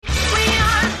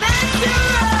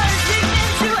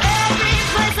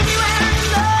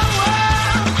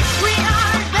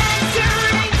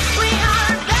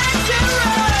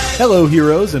Hello,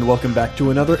 heroes, and welcome back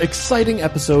to another exciting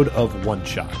episode of One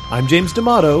Shot. I'm James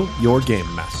D'Amato, your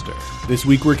Game Master. This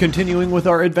week we're continuing with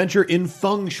our adventure in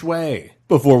Feng Shui.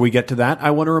 Before we get to that, I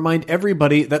want to remind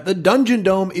everybody that the Dungeon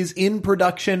Dome is in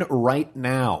production right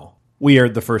now. We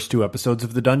aired the first 2 episodes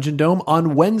of the Dungeon Dome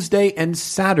on Wednesday and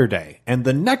Saturday, and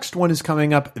the next one is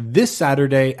coming up this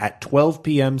Saturday at 12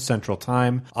 p.m. Central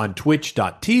Time on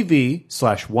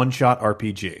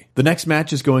twitch.tv/OneShotRPG. The next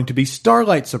match is going to be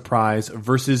Starlight Surprise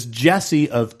versus Jesse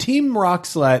of Team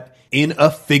Roxlet in a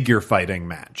figure fighting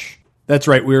match. That's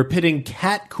right, we are pitting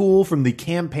Cat Cool from the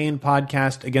Campaign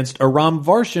podcast against Aram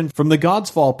Varshan from the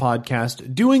Gods Fall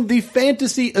podcast, doing the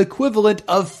fantasy equivalent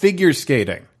of figure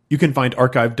skating. You can find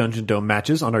archived Dungeon Dome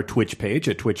matches on our Twitch page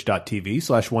at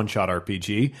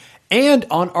twitch.tv/OneShotRPG and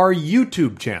on our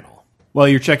YouTube channel. While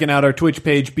you're checking out our Twitch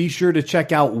page, be sure to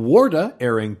check out Warda,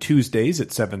 airing Tuesdays at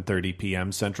 7:30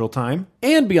 p.m. Central Time,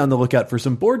 and be on the lookout for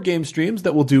some board game streams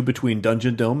that we'll do between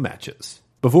Dungeon Dome matches.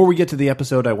 Before we get to the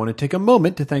episode, I want to take a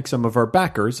moment to thank some of our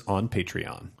backers on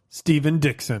Patreon. Stephen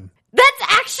Dixon. That's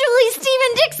actually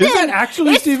Stephen Dixon! Is that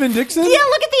actually Stephen Dixon? Yeah,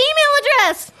 look at the email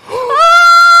address!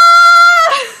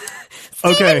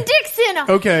 Stephen Dixon!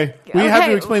 Okay, we have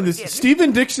to explain this.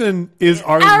 Stephen Dixon is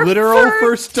our literal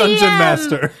first dungeon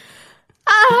master.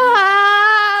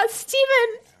 Stephen,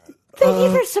 thank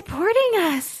you for supporting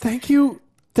us. Thank you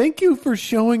for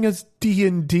showing us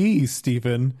D&D,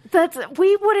 Stephen.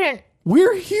 We wouldn't...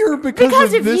 We're here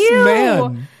because of this you.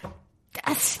 man.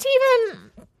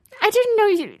 Stephen, I didn't know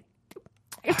you...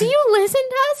 Do you listen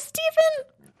to us, Stephen?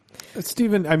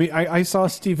 Stephen, I mean, I saw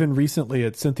Stephen recently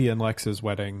at Cynthia and Lex's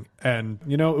wedding, and,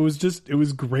 you know, it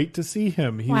was great to see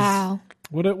him. Wow.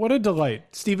 What a delight.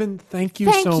 Stephen, thank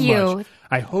you so much.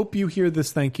 I hope you hear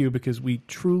this thank you because we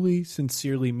truly,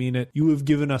 sincerely mean it. You have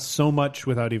given us so much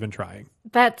without even trying.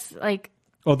 That's like...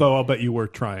 Although I'll bet you were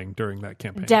trying during that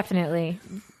campaign. Definitely.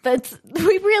 But we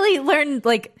really learned,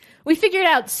 we figured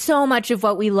out so much of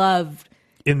what we loved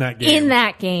in that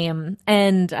game.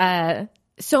 And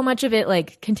so much of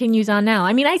it, continues on now.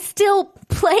 I mean, I still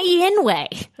play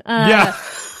Yinwei. Yeah.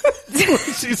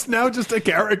 She's now just a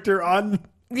character on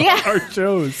our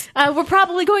shows. We're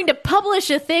probably going to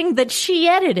publish a thing that she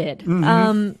edited.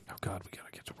 Mm-hmm. Oh, God, we got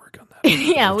to get to work on that.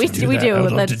 Yeah, we do. I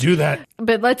would love to do that.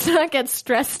 But let's not get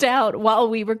stressed out while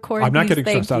we record. I'm not getting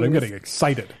stressed out. I'm getting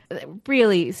excited.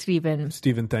 Really, Stephen.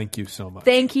 Stephen, thank you so much.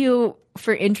 Thank you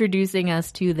for introducing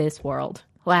us to this world.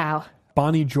 Wow.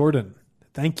 Bonnie Jordan,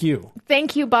 thank you.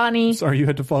 Thank you, Bonnie. Sorry you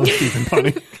had to follow Stephen,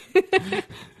 Bonnie.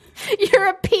 You're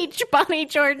a peach, Bonnie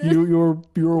Jordan.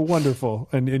 You're wonderful.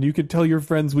 And you can tell your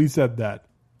friends we said that.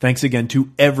 Thanks again to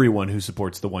everyone who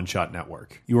supports the One Shot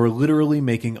Network. You are literally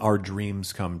making our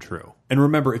dreams come true. And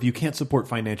remember, if you can't support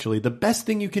financially, the best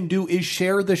thing you can do is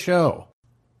share the show.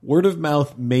 Word of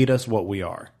mouth made us what we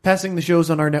are. Passing the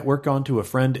shows on our network on to a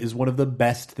friend is one of the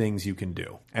best things you can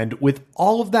do. And with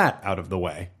all of that out of the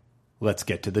way, let's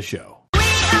get to the show.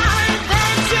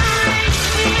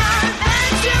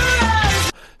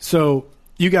 So,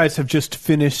 you guys have just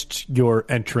finished your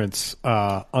entrance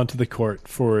onto the court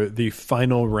for the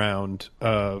final round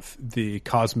of the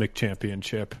Cosmic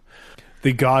Championship.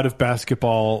 The god of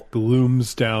basketball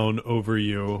looms down over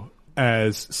you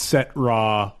as Set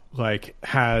Ra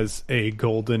has a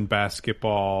golden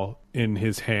basketball in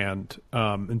his hand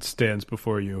and stands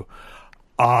before you.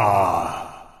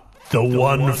 The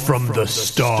one from the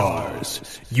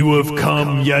stars. You have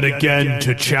come yet again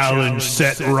to challenge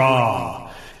Set Ra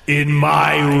in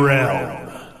my realm.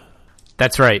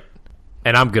 That's right.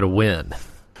 And I'm going to win.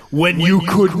 When you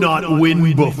could not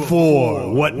win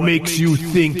before, what makes you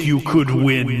think you could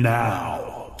win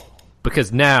now?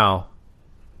 Because now,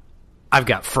 I've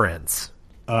got friends.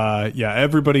 Yeah,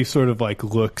 everybody sort of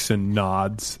looks and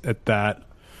nods at that.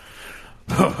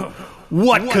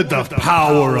 What could the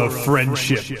power of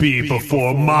friendship be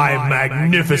before my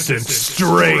magnificent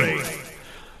strength?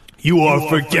 You are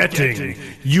forgetting.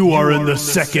 You are in the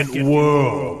second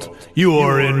world. You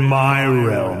are in my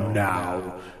realm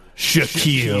now,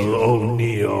 Shaquille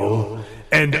O'Neal,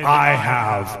 and I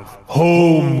have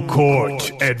home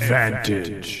court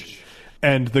advantage.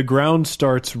 And the ground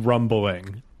starts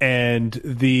rumbling, and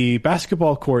the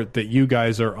basketball court that you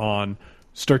guys are on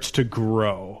starts to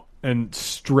grow and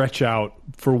stretch out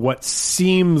for what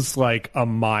seems like a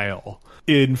mile.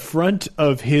 In front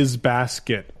of his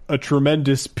basket, a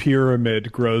tremendous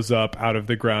pyramid grows up out of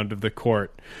the ground of the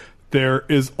court. There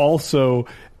is also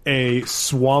a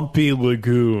swampy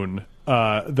lagoon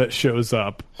that shows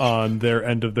up on their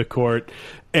end of the court.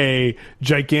 A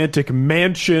gigantic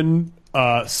mansion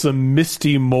some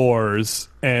misty moors,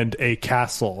 and a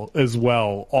castle as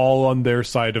well, all on their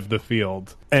side of the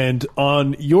field. And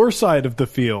on your side of the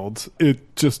field,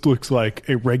 it just looks like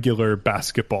a regular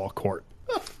basketball court.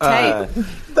 Tight.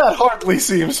 That hardly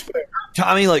seems fair.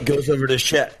 Tommy goes over to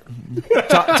Shaq.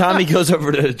 Tommy goes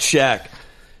over to Shaq.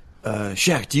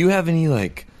 Shaq, do you have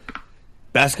any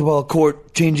basketball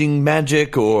court changing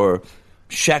magic or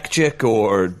Shaq chick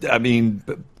or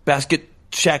basket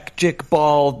Shaq chick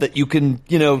ball that you can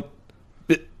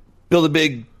build a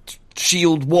big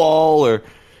shield wall or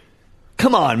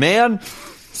come on, man,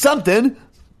 something.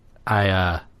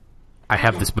 I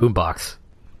have this boombox.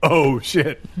 Oh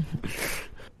shit!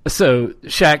 So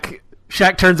Shaq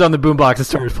turns on the boombox and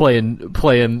starts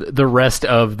playing the rest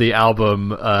of the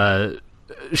album,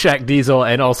 Shaq Diesel,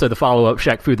 and also the follow up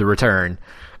Shaq Fu: The Return,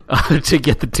 to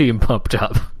get the team pumped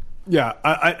up. Yeah,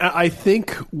 I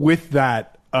think with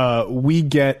that, we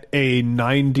get a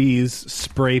 90s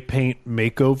spray paint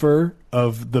makeover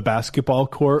of the basketball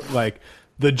court, like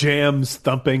the jams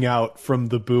thumping out from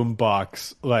the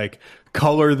boombox,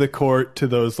 color the court to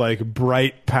those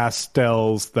bright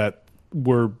pastels that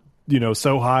were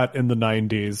so hot in the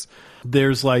 90s.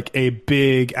 There's a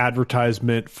big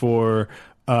advertisement for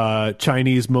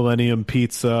Chinese Millennium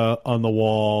Pizza on the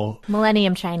wall.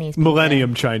 Millennium Chinese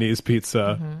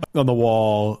Pizza on the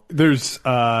wall. There's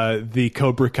the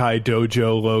Cobra Kai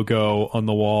Dojo logo on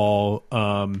the wall.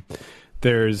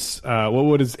 There's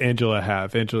what does Angela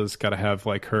have? Angela's got to have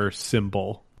her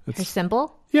symbol. Her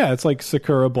symbol? Yeah, it's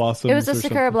Sakura Blossom. It was a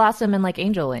Sakura Blossom and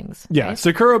angel wings. Yeah, right?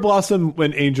 Sakura Blossom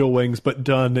and angel wings, but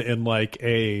done in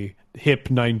a hip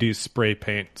 90s spray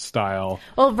paint style.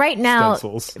 Well, right now,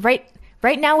 stencils.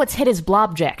 Right now, what's hit is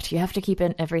Blobject. You have to keep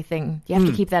in everything. You have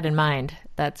to keep that in mind.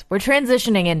 We're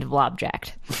transitioning into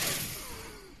Blobject.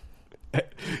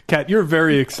 Kat, you're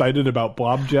very excited about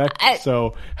Blobject.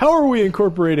 So, how are we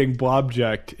incorporating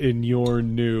Blobject in your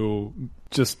new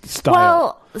style?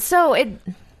 Well, so it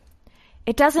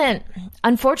doesn't.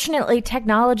 Unfortunately,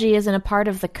 technology isn't a part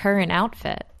of the current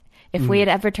outfit. If we had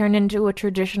ever turned into a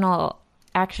traditional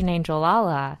Action Angel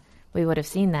Lala, we would have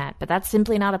seen that, but that's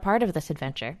simply not a part of this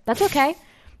adventure. That's okay.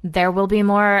 There will be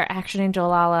more Action Angel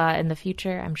Lala in the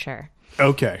future, I'm sure.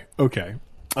 Okay.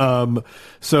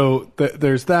 So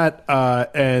there's that,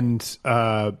 and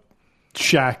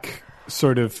Shaq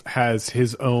sort of has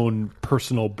his own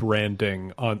personal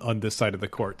branding on this side of the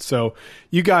court. So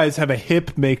you guys have a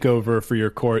hip makeover for your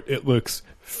court. It looks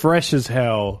fresh as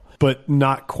hell, but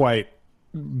not quite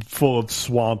full of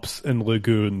swamps and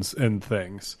lagoons and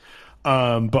things.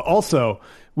 But also,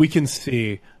 we can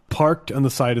see parked on the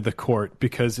side of the court,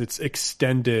 because it's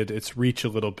extended its reach a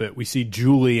little bit. We see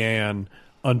Julianne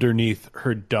underneath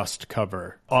her dust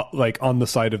cover, on the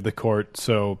side of the court.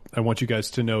 So I want you guys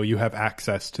to know you have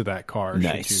access to that car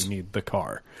should you need the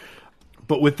car.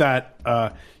 But with that,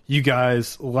 you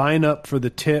guys line up for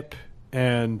the tip,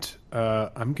 and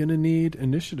I'm going to need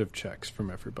initiative checks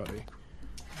from everybody.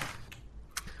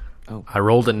 Oh, I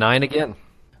rolled a 9 again.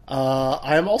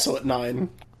 I am also at 9.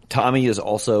 Tommy is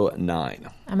also 9.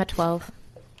 I'm at 12.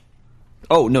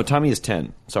 Oh, no, Tommy is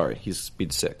 10. Sorry, he's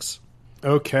speed 6.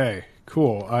 Okay,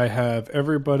 cool. I have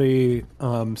everybody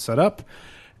set up.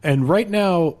 And right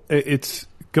now, it's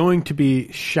going to be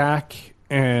Shaq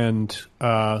and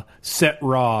Set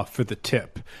Raw for the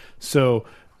tip. So,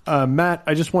 Matt,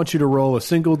 I just want you to roll a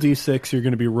single D6. You're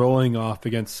going to be rolling off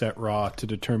against Set Raw to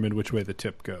determine which way the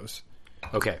tip goes.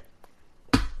 Okay.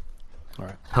 All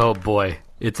right. Oh, boy.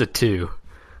 It's a 2.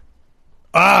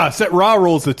 Set Raw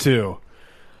rolls a 2.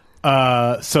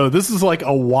 So this is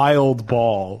a wild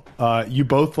ball. You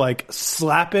both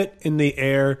slap it in the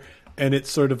air, and it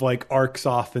sort of arcs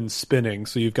off and spinning.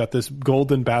 So you've got this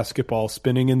golden basketball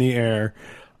spinning in the air.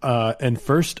 And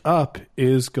first up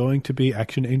is going to be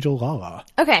Action Angel Lala.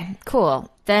 Okay, cool.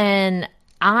 Then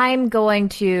I'm going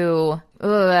to...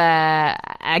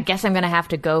 I guess I'm going to have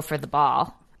to go for the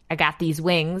ball. I got these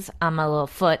wings on my little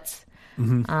foot.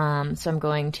 So I'm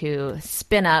going to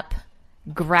spin up,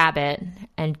 grab it,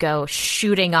 and go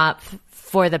shooting up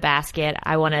for the basket.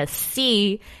 I want to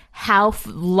see how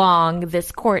long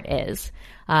this court is,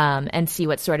 and see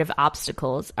what sort of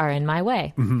obstacles are in my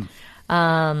way.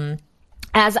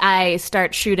 As I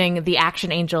start shooting, the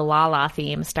Action Angel Lala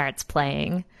theme starts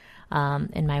playing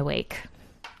in my wake.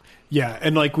 Yeah,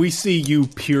 and we see you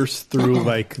pierce through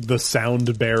the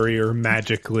sound barrier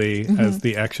magically as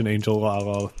the Action Angel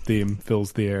Lala theme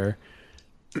fills the air.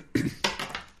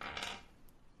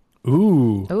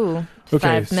 Ooh.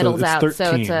 Okay, 5 middles so it's out, 13.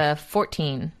 so it's a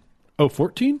 14. Oh,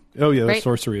 14? Oh, yeah, the Right.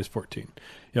 sorcery is 14.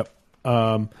 Yep.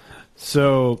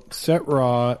 So Set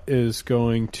Raw is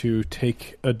going to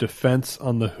take a defense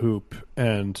on the hoop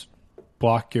and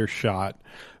block your shot,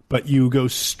 but you go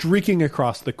streaking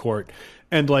across the court.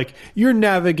 And, like, you're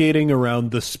navigating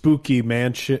around the spooky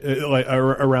mansion,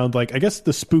 around, like, I guess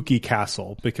the spooky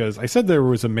castle, because I said there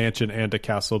was a mansion and a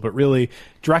castle, but really,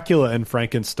 Dracula and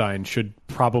Frankenstein should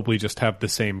probably just have the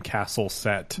same castle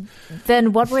set.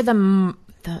 Then what were the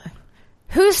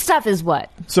whose stuff is what?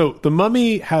 So, the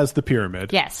Mummy has the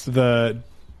pyramid. Yes. The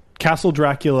Castle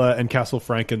Dracula and Castle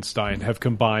Frankenstein have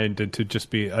combined into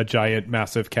just be a giant,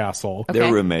 massive castle. Okay.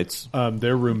 They're roommates.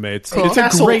 They're roommates. Cool. It's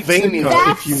a great Castlevania,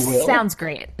 That if you will. sounds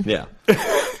great. Yeah.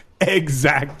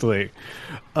 Exactly.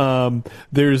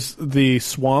 There's the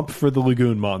swamp for the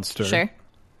lagoon monster. Sure.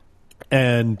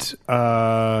 And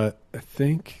I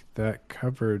think that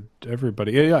covered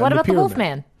everybody. Yeah, What and about the pyramid.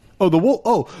 Wolfman? Oh,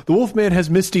 the Wolfman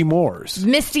has Misty Moors.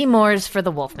 Misty Moors for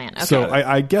the Wolfman. Okay. So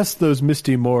I guess those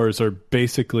Misty Moors are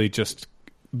basically just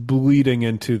bleeding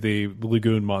into the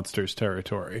lagoon monster's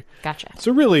territory. Gotcha.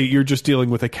 So really, you're just dealing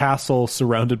with a castle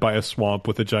surrounded by a swamp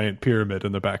with a giant pyramid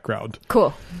in the background.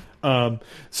 Cool.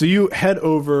 So you head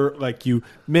over, like you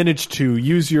manage to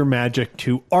use your magic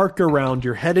to arc around.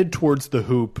 You're headed towards the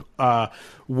hoop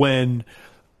when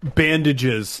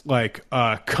bandages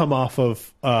come off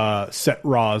of Set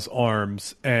Ra's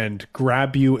arms and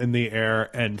grab you in the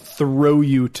air and throw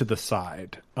you to the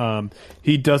side.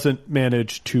 He doesn't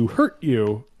manage to hurt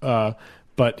you,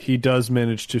 but he does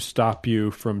manage to stop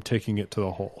you from taking it to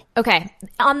the hole. Okay.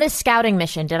 On this scouting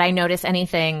mission, did I notice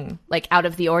anything like out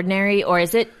of the ordinary, or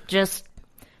is it just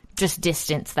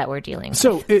distance that we're dealing with?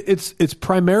 So it's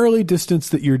primarily distance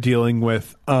that you're dealing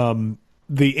with.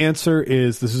 The answer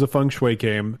is this is a Feng Shui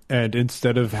game, and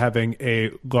instead of having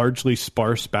a largely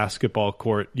sparse basketball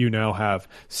court, you now have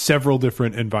several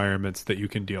different environments that you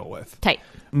can deal with. Tight.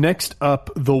 Next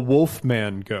up, the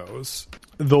Wolfman goes.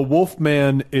 The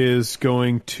Wolfman is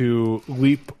going to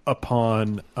leap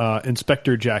upon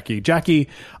Inspector Jackie. Jackie,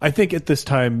 I think at this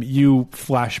time you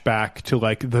flash back to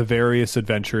like the various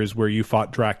adventures where you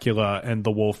fought Dracula and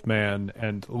the Wolfman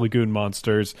and lagoon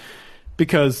monsters,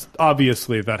 because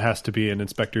obviously that has to be in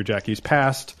Inspector Jackie's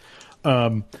past.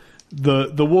 The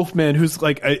Wolfman, who's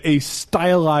like a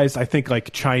stylized, I think,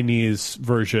 like Chinese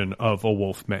version of a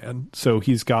Wolfman. So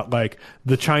he's got like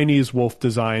the Chinese wolf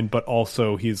design, but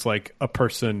also he's like a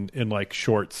person in like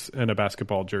shorts and a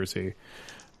basketball jersey.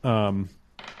 And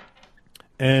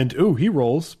he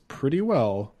rolls pretty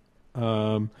well.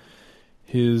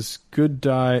 His good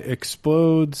die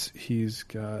explodes. He's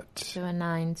got So a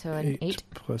 9, so an 8.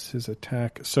 plus his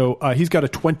attack. So he's got a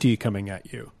 20 coming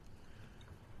at you.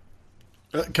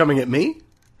 Coming at me?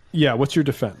 Yeah, what's your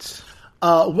defense?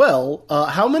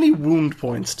 How many wound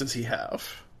points does he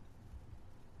have?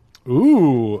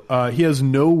 Ooh, he has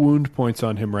no wound points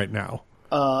on him right now.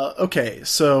 Okay,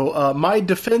 so my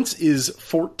defense is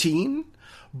 14,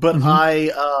 but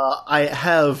I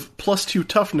have +2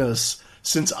 toughness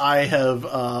since I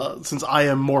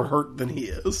am more hurt than he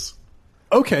is.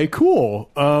 Okay, cool.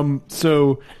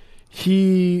 So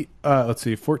he let's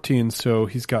see, 14. So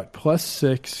he's got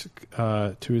 +6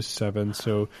 to his 7.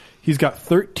 So he's got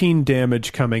 13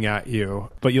 damage coming at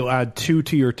you, but you'll add 2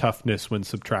 to your toughness when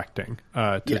subtracting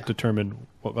to determine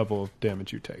what level of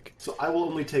damage you take. So I will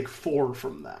only take 4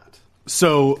 from that.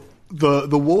 So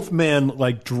the Wolfman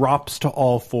like drops to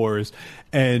all fours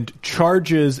and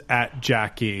charges at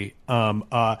Jackie,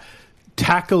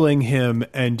 tackling him,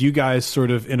 and you guys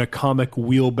sort of in a comic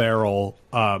wheelbarrow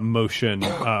motion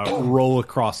roll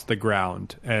across the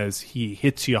ground as he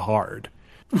hits you hard.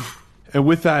 And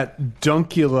with that,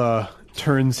 Dunkula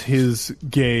turns his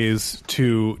gaze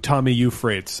to Tommy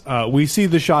Euphrates. We see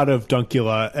the shot of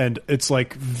Dunkula, and it's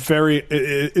like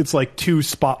it's like 2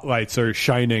 spotlights are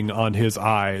shining on his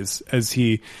eyes as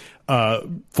he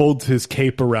folds his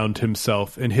cape around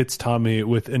himself and hits Tommy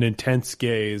with an intense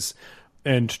gaze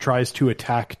and tries to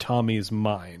attack Tommy's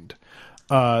mind.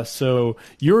 So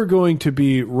you're going to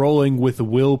be rolling with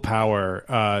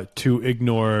willpower to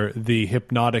ignore the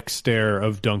hypnotic stare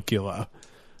of Dunkula.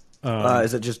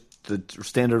 Is it just the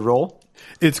standard roll?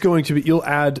 It's going to be, you'll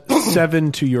add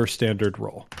 7 to your standard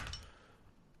roll.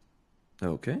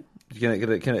 Okay. Can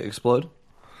it explode?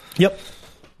 Yep.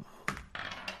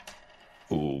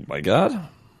 Oh my god.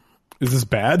 Is this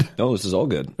bad? No, this is all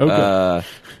good. Okay.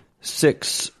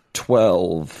 6,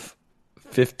 12,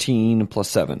 15 plus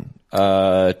 7.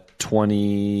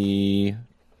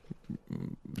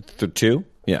 22?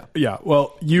 Yeah. Yeah,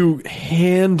 well, you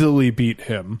handily beat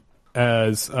him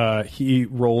as he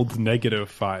rolled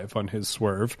 -5 on his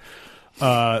swerve.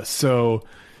 So,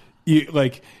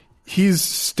 He's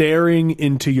staring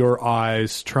into your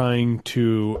eyes, trying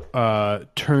to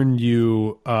turn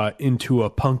you into a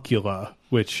puncula,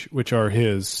 which are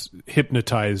his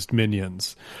hypnotized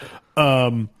minions.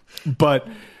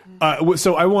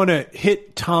 So I want to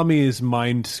hit Tommy's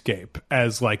mindscape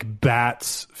as like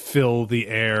bats fill the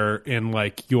air in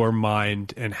like your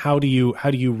mind, and how do you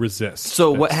resist?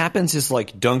 So this? what happens is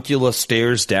like Dunkula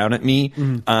stares down at me,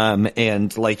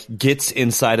 and like gets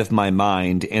inside of my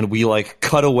mind, and we like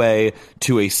cut away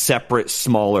to a separate,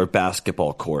 smaller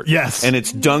basketball court. Yes, and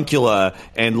it's Dunkula,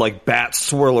 and like bats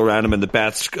swirl around him, and the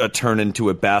bats turn into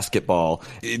a basketball.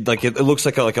 It looks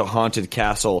like a haunted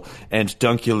castle, and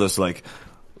Dunkula's like,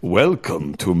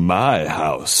 "Welcome to my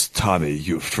house, Tommy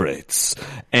Euphrates."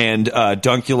 And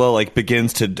Dunkula like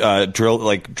begins to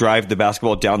drive the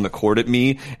basketball down the court at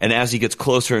me, and as he gets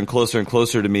closer and closer and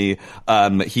closer to me,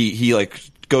 he like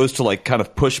goes to like kind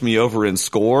of push me over and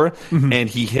score, and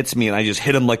he hits me, and I just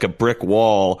hit him like a brick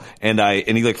wall, and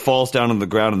he like falls down on the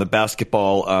ground, and the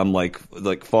basketball like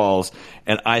falls,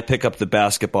 and I pick up the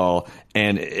basketball,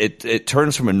 and it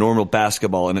turns from a normal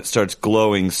basketball, and it starts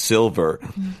glowing silver.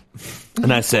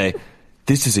 And I say,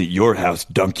 "This isn't your house,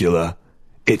 Dunkula.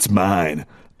 It's mine."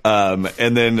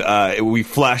 And then we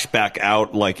flash back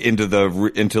out like into the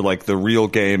real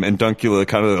game, and Dunkula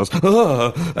kind of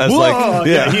goes, as like,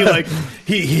 yeah.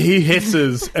 he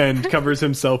hisses and covers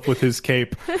himself with his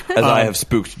cape as I have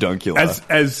spooked Dunkula.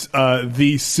 As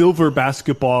the silver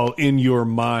basketball in your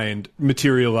mind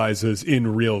materializes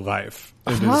in real life.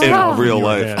 In real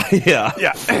life, yeah.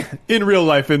 In real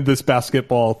life, in this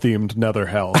basketball-themed nether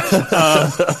hell.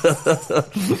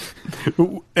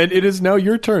 And it is now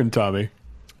your turn, Tommy.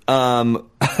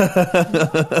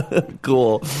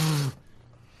 Cool.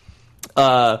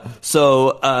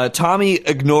 So Tommy,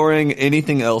 ignoring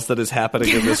anything else that is happening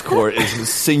in this court, is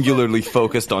singularly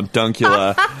focused on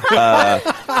Dunkula,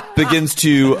 begins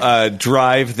to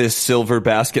drive this silver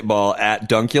basketball at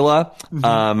Dunkula,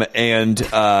 and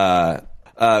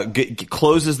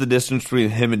closes the distance between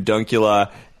him and Dunkula,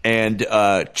 and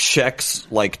checks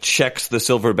the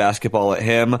silver basketball at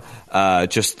him,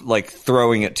 just like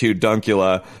throwing it to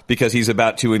Dunkula, because he's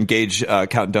about to engage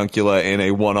Count Dunkula in a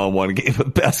one-on-one game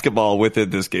of basketball within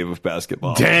this game of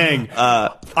basketball. Dang.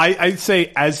 I'd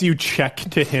say as you check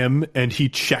to him and he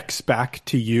checks back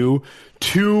to you,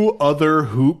 2 other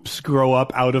hoops grow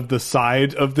up out of the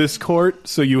side of this court,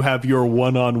 so you have your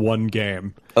one-on-one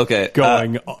game. Okay,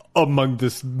 going among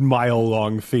this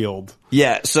mile-long field.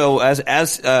 Yeah. So as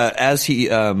he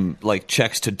like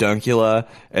checks to Dunkula,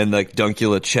 and like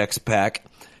Dunkula checks back,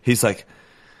 he's like,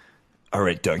 "All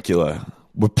right, Dunkula,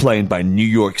 we're playing by New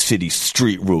York City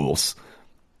street rules.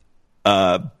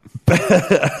 Do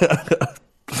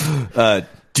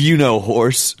you know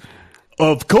horse?"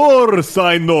 "Of course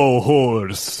I know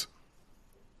horse."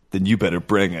 "Then you better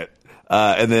bring it."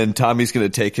 And then Tommy's going to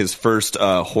take his first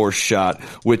horse shot,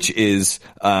 which is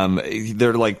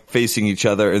they're like facing each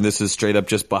other, and this is straight up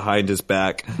just behind his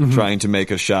back, trying to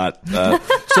make a shot.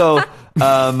 So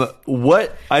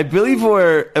what I believe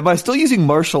am I still using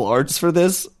martial arts for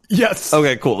this? Yes.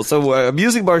 Okay, cool. So I'm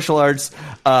using martial arts,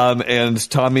 and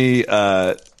Tommy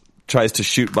tries to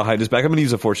shoot behind his back. I'm going to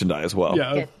use a fortune die as well.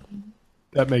 Yeah,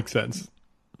 that makes sense.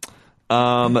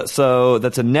 So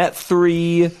that's a net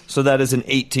 3, so that is an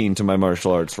 18 to my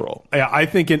martial arts roll. Yeah, I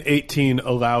think an 18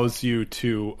 allows you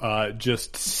to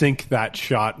just sink that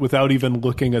shot without even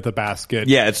looking at the basket.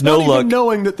 Yeah, it's not no look. Even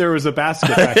knowing that there was a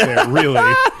basket back there,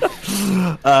 really.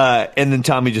 And then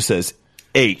Tommy just says,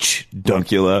 "H,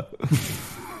 Dunkula."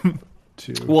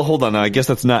 Well, hold on. I guess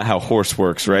that's not how horse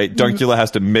works, right? Dunkula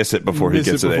has to miss it before he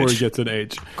gets an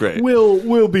H. Great.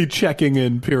 We'll be checking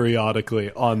in periodically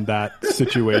on that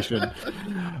situation.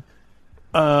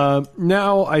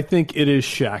 Now I think it is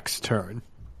Shaq's turn.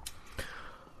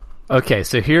 Okay,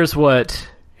 so here's what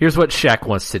Shaq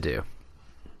wants to do.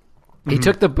 He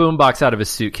took the boombox out of his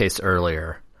suitcase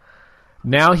earlier.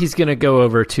 Now he's going to go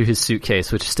over to his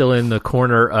suitcase, which is still in the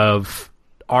corner of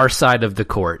our side of the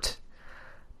court,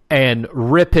 and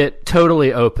rip it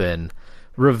totally open,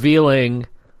 revealing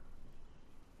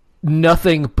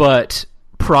nothing but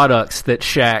products that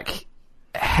Shaq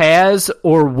has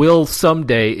or will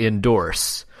someday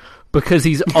endorse, because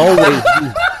he's always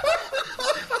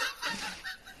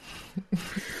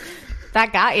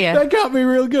That got you. That got me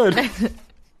real good.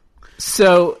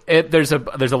 So there's a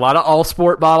lot of all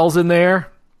sport bottles in there.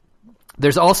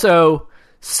 There's also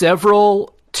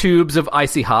several tubes of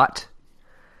Icy Hot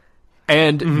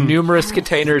and numerous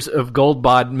containers of Gold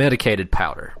Bod medicated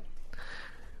powder.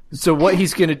 So what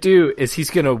he's going to do is he's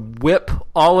going to whip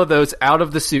all of those out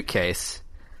of the suitcase,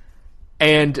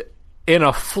 and in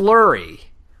a flurry,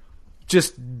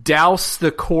 just douse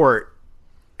the court,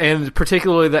 and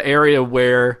particularly the area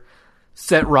where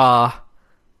Set Ra,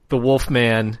 the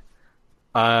Wolfman,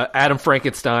 Adam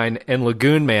Frankenstein, and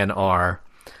Lagoon Man are,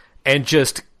 and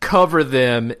just cover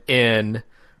them in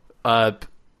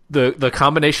the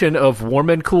combination of warm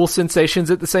and cool sensations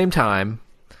at the same time.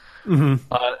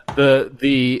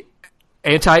 The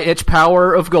anti-itch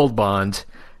power of Gold Bond,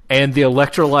 and the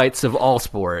electrolytes of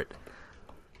Allsport.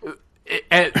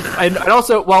 And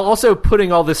also, while also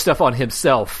putting all this stuff on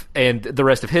himself and the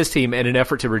rest of his team in an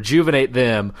effort to rejuvenate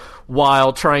them,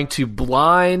 while trying to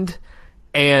blind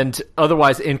and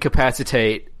otherwise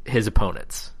incapacitate his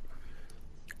opponents.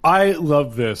 I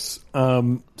love this.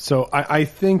 So I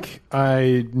think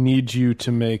I need you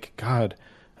to make... God,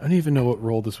 I don't even know what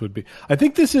role this would be. I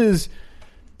think this is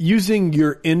using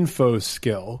your info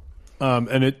skill,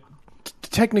 and it...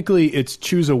 Technically, it's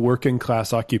choose a working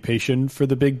class occupation for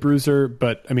the Big Bruiser,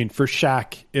 but I mean, for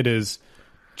Shaq, it is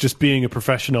just being a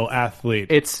professional athlete.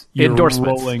 It's You're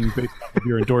endorsements. rolling based off of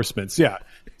your endorsements. Yeah.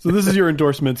 So this is your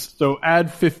endorsements. So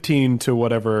add 15 to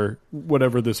whatever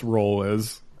this roll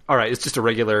is. All right, it's just a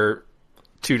regular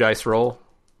 2-dice roll.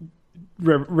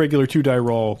 Regular 2-die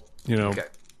roll. Okay.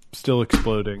 Still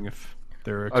exploding if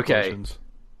there are explosions.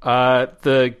 Okay.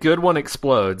 The good one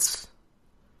explodes.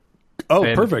 Oh,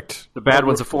 And perfect. The bad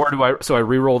one's a 4. So I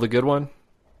re-roll the good one?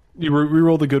 You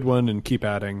re-roll the good one and keep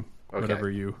adding whatever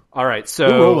you... All right, so...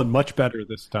 You're rolling much better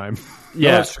this time.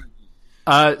 Yeah.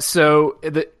 So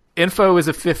the info is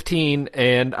a 15,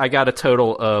 and I got a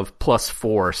total of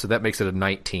 +4, so that makes it a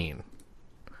 19.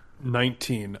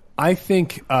 19. I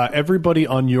think everybody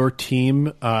on your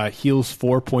team heals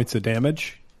 4 points of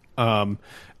damage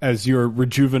as you're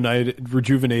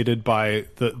rejuvenated by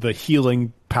the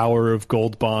healing power of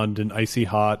Gold Bond and Icy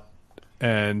Hot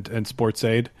and Sports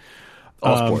Aid.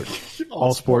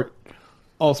 All sport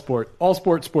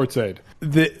Sports Aid.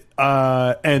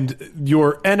 And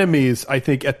your enemies, I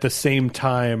think, at the same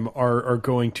time are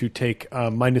going to take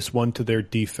 -1 to their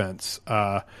defense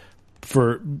while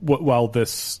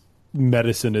this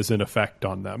medicine is in effect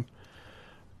on them.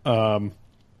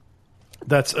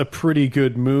 That's a pretty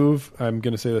good move. I'm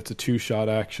going to say that's a 2-shot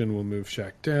action. We'll move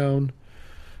Shaq down.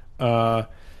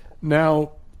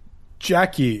 Now,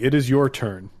 Jackie, it is your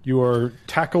turn. You are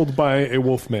tackled by a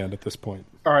wolfman at this point.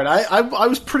 All right, I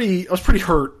was pretty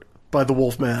hurt by the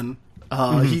Wolfman.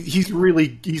 He's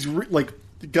like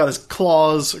got his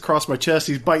claws across my chest.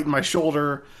 He's biting my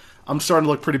shoulder. I'm starting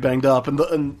to look pretty banged up,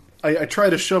 and I try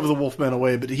to shove the Wolfman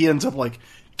away, but he ends up like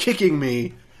kicking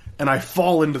me, and I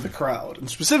fall into the crowd. And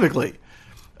specifically,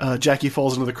 Jackie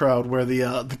falls into the crowd where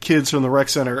the kids from the rec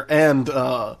center and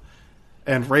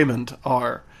Raymond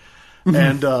are.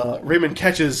 And Raymond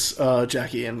catches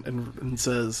Jackie and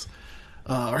says,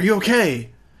 "Are you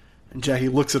okay?" And Jackie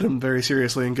looks at him very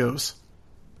seriously and goes,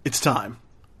 "It's time."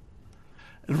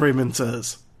 And Raymond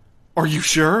says, "Are you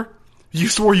sure? You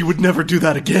swore you would never do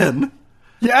that again."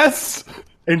 Yes!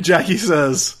 And Jackie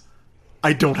says,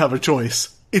 "I don't have a choice.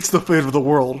 It's the fate of the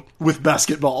world with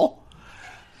basketball."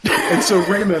 And so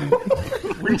Raymond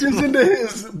reaches into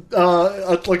his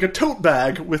like a tote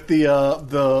bag with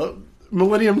the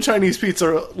Millennium Chinese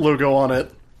Pizza logo on it,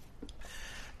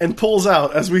 and pulls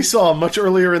out, as we saw much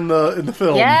earlier in the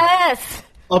film, Yes!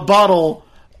 a bottle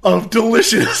of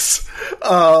delicious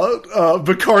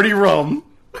Bacardi rum.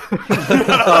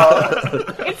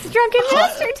 It's Drunken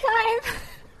Master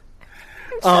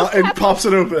time! And pops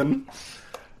it open.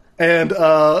 And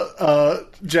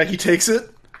Jackie takes it,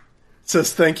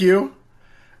 says thank you,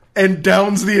 and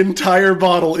downs the entire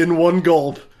bottle in one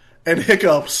gulp, and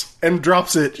hiccups, and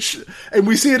drops it. And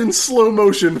we see it in slow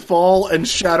motion fall and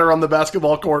shatter on the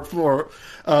basketball court floor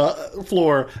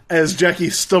as Jackie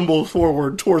stumbles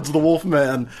forward towards the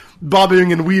Wolfman,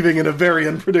 bobbing and weaving in a very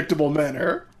unpredictable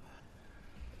manner.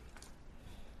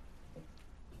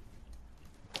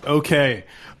 Okay.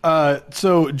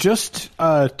 So just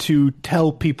to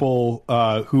tell people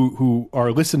who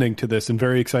are listening to this and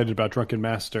very excited about Drunken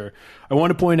Master, I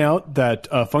want to point out that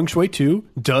Feng Shui 2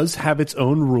 does have its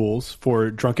own rules for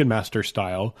Drunken Master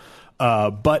style,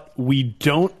 but we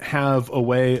don't have a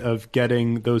way of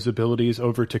getting those abilities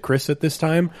over to Chris at this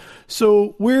time.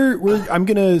 So I'm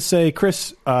going to say,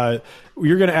 Chris,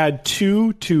 you're going to add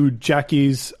 2 to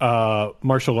Jackie's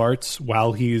martial arts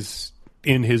while he's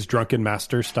in his Drunken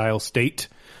Master style state.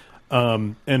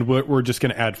 And we're just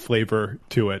going to add flavor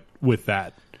to it with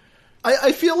that.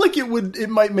 I feel like it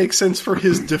might make sense for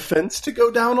his defense to go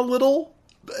down a little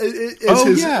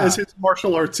as his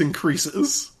martial arts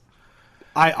increases.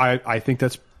 I think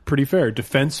that's pretty fair.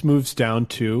 Defense moves down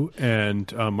 2,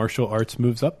 and martial arts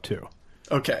moves up 2.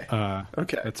 Okay.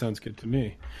 Okay. That sounds good to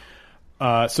me.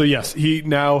 So yes, he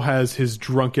now has his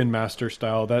Drunken Master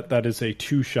style. That is a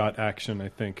 2-shot action, I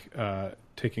think,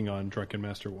 taking on Drunken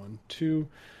Master 1, 2.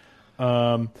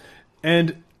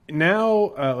 And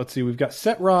now, let's see, we've got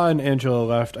Set Ra and Angela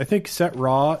left. I think Set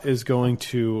Ra is going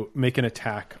to make an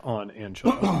attack on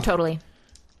Angela. Totally.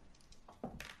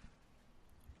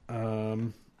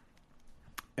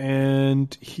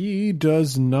 And he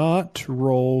does not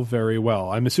roll very well.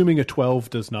 I'm assuming a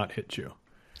 12 does not hit you.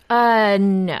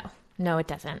 No. No, it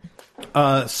doesn't.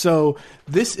 So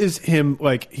this is him,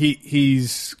 like,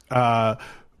 he's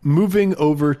moving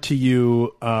over to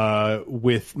you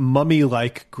with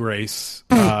mummy-like grace,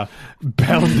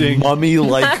 bounding...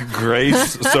 Mummy-like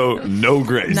grace, so no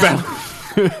grace.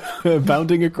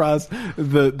 Bounding across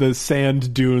the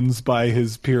sand dunes by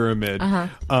his pyramid.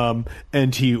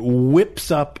 And he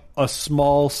whips up a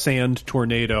small sand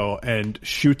tornado and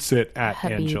shoots it at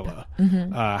Habib. Angela.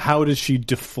 How does she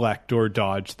deflect or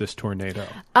dodge this tornado?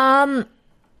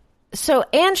 So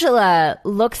Angela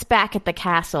looks back at the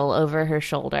castle over her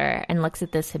shoulder and looks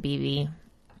at this Habibi,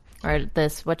 or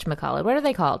this, whatchamacallit. What are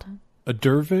they called? A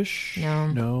dervish?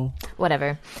 No.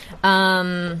 Whatever.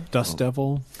 Dust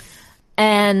devil?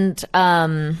 And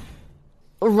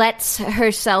lets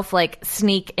herself like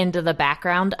sneak into the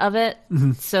background of it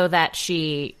so that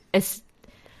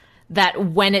that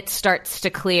when it starts to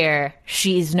clear,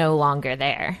 she's no longer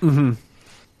there.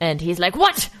 And he's like,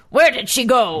 "What? Where did she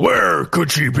go? Where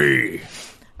could she be?"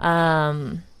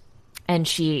 And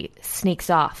she sneaks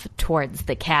off towards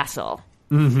the castle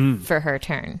for her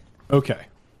turn. Okay.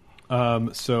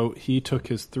 So he took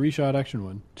his 3-shot action,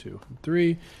 1, 2,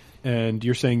 3. And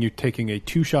you're saying you're taking a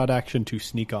 2-shot action to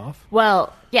sneak off?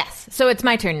 Well, yes. So it's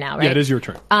my turn now, right? Yeah, it is your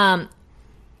turn. On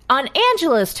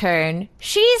Angela's turn,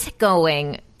 she's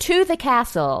going to the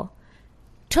castle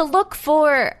to look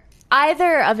for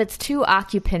either of its 2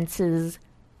 occupants'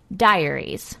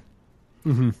 diaries.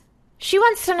 She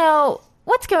wants to know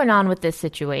what's going on with this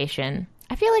situation.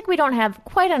 I feel like we don't have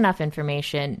quite enough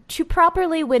information to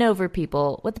properly win over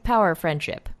people with the power of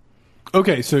friendship.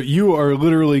 Okay, so you are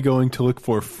literally going to look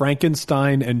for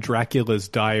Frankenstein and Dracula's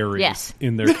diaries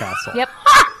in their castle. Yep.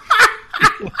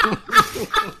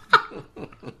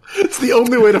 It's the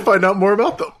only way to find out more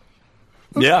about them.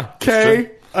 Yeah.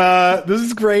 Okay, this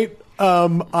is great.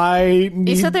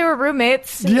 You said they were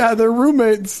roommates. Yeah, they're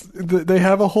roommates. They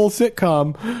have a whole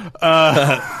sitcom.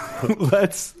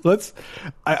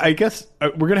 I guess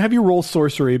we're gonna have you roll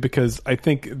sorcery because I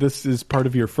think this is part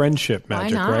of your friendship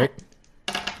magic, Why not? right?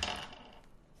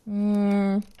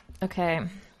 Okay.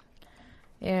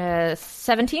 Yeah,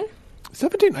 17?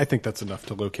 17, I think that's enough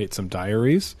to locate some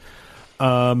diaries.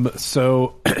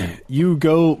 So you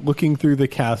go looking through the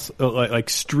castle, like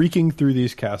streaking through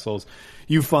these castles.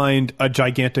 You find a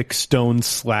gigantic stone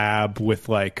slab with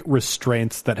like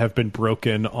restraints that have been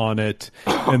broken on it.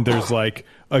 And there's like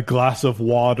a glass of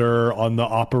water on the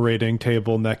operating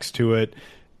table next to it.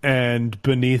 And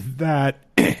beneath that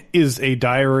is a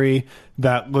diary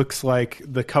that looks like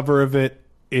the cover of it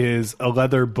is a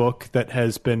leather book that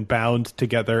has been bound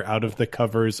together out of the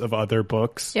covers of other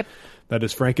books. Yep. That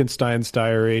is Frankenstein's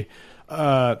diary.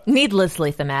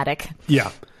 Needlessly thematic.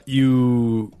 Yeah.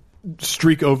 You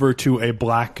streak over to a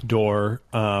black door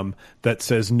that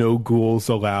says no ghouls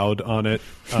allowed on it.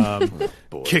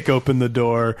 Kick open the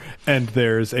door, and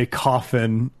there's a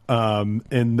coffin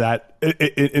in that.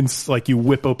 It's like you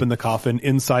whip open the coffin.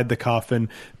 Inside the coffin,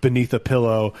 beneath a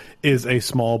pillow, is a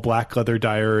small black leather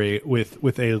diary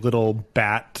with a little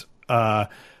bat,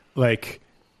 like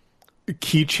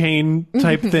keychain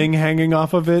type thing hanging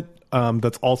off of it.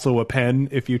 That's also a pen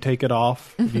if you take it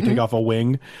off. If you take off a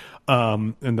wing.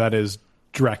 And that is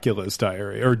Dracula's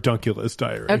diary or Duncula's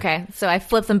diary. Okay, so I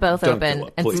flip them both Duncula, open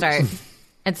and please.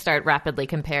 start rapidly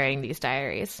comparing these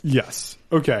diaries. Yes.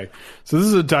 Okay. So this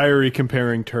is a diary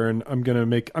comparing turn. I'm gonna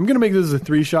make this as a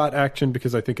 3-shot action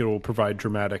because I think it will provide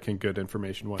dramatic and good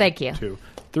information. 1, Thank you. 2,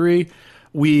 3.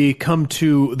 We come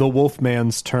to the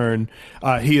Wolfman's turn.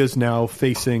 He is now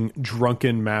facing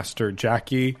Drunken Master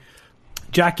Jackie.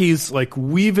 Jackie's like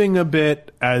weaving a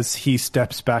bit as he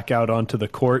steps back out onto the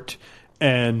court,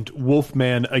 and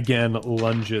Wolfman again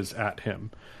lunges at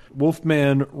him.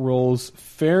 Wolfman rolls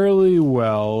fairly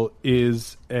well.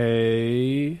 Is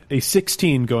a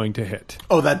 16 going to hit?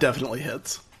 Oh, that definitely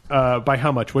hits. By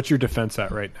how much? What's your defense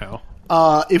at right now?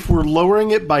 If we're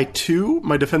lowering it by 2,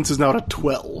 my defense is now at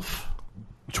 12.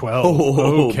 12.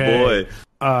 Oh, okay. boy.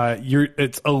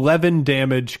 It's 11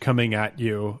 damage coming at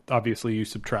you. Obviously, you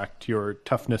subtract your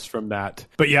toughness from that.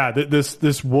 But yeah,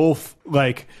 this wolf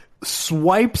like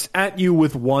swipes at you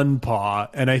with one paw,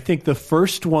 and I think the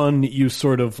first one you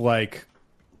sort of like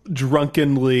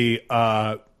drunkenly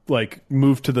like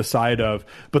move to the side of,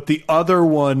 but the other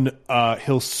one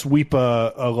he'll sweep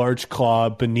a large claw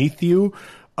beneath you,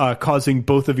 causing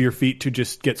both of your feet to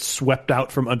just get swept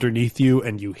out from underneath you,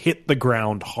 and you hit the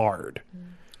ground hard,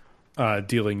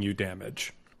 dealing you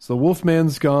damage. So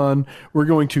Wolfman's gone. We're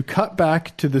going to cut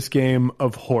back to this game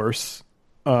of horse.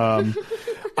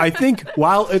 I think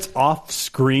while it's off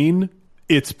screen,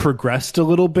 it's progressed a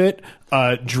little bit.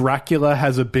 Dracula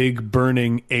has a big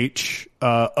burning H,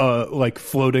 like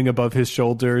floating above his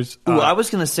shoulders. Ooh, I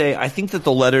was going to say, I think that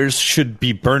the letters should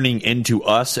be burning into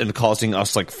us and causing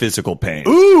us like physical pain.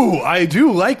 Ooh, I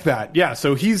do like that. Yeah,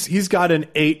 so he's got an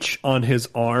H on his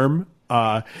arm,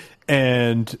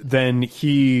 and then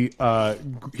he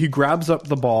grabs up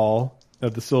the ball,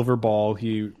 the silver ball.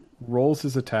 He rolls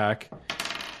his attack,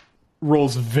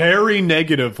 rolls very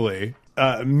negatively,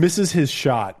 misses his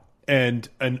shot, and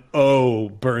an O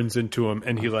burns into him,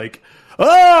 and he like,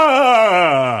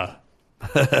 ah!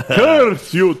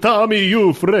 Curse you, Tommy,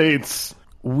 you Freights!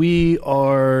 We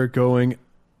are going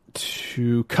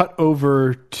to cut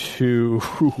over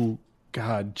to,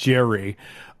 God, Jerry.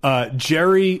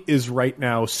 Jerry is right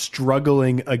now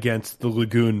struggling against the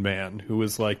Lagoon Man, who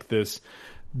is like this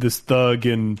thug,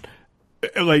 and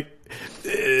like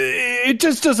it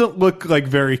just doesn't look like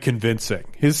very convincing.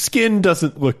 His skin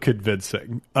doesn't look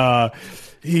convincing.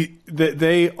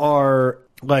 They are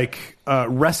like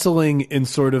wrestling in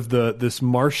sort of this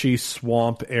marshy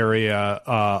swamp area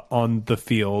on the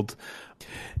field,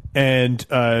 and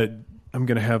I'm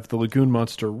gonna have the Lagoon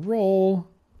Monster roll.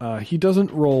 He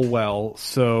doesn't roll well,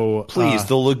 so please,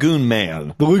 the Lagoon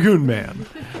Man. The Lagoon Man.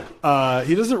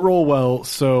 He doesn't roll well,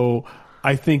 so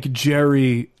I think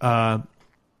Jerry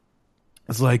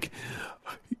is like,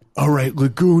 all right,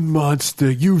 Lagoon Monster,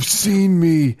 you've seen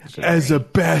me as a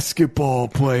basketball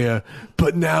player,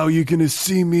 but now you're going to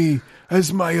see me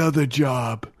as my other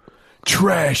job,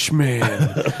 Trash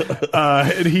Man.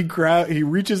 And he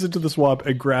reaches into the swamp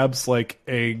and grabs like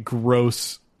a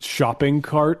gross shopping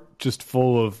cart just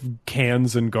full of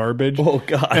cans and garbage. Oh,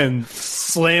 God. And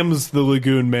slams the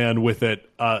Lagoon Man with it,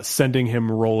 sending him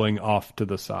rolling off to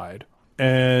the side.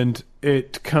 And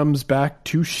it comes back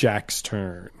to Shaq's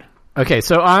turn. Okay,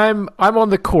 so I'm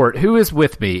on the court. Who is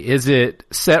with me? Is it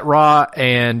Set Ra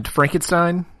and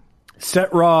Frankenstein?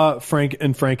 Set Ra, Frank,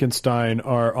 and Frankenstein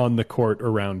are on the court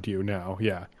around you now,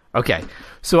 yeah. Okay,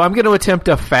 so I'm going to attempt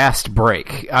a fast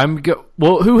break.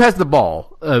 Well, who has the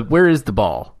ball? Where is the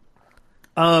ball?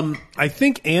 I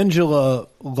think Angela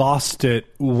lost it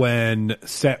when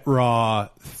Set Ra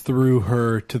threw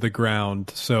her to the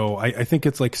ground, so I think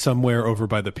it's like somewhere over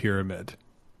by the pyramid.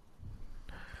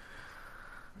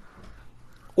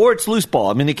 Or it's loose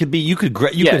ball. I mean, it could be. You could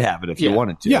have it if you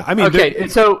wanted to. Yeah, I mean, okay.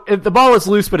 So if the ball is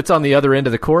loose, but it's on the other end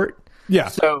of the court. Yeah.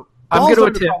 So I'm going to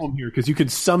attempt. Problem here because you can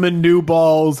summon new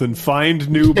balls and find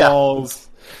new balls.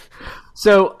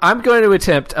 So I'm going to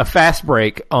attempt a fast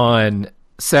break on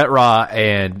Set Ra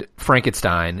and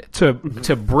Frankenstein to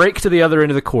break to the other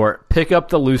end of the court, pick up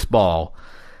the loose ball,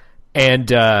 and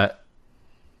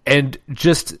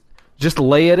just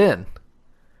lay it in.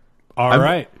 All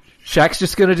right. Shaq's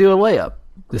just going to do a layup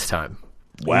this time.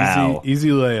 Wow. Easy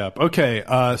layup. Okay,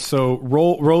 so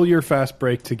roll your fast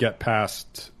break to get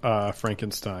past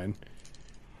Frankenstein.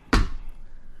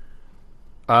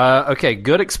 Okay,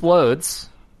 good explodes.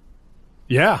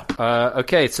 Yeah.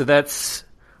 Okay, so that's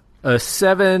a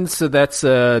 7, so that's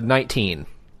a 19.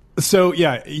 So,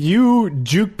 yeah, you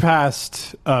juke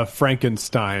past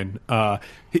Frankenstein.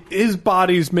 His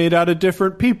body's made out of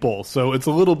different people, so it's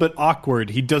a little bit awkward.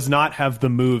 He does not have the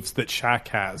moves that Shaq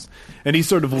has. And he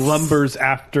sort of lumbers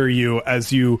after you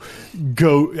as you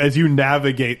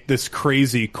navigate this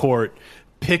crazy court,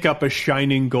 pick up a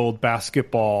shining gold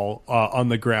basketball on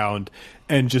the ground,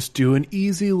 and just do an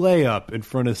easy layup in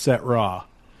front of Set Ra.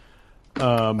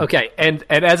 Okay, and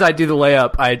as I do the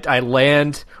layup, I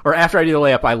land, or after I do the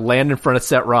layup, I land in front of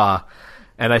Set Ra,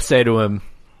 and I say to him,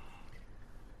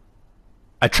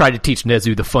 I tried to teach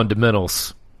Nezu the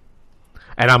fundamentals,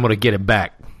 and I'm going to get him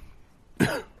back.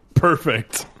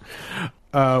 Perfect.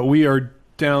 We are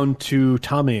down to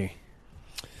Tommy.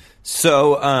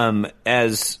 So,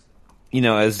 as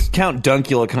Count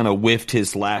Dunkula kind of whiffed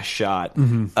his last shot,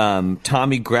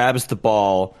 Tommy grabs the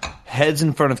ball, heads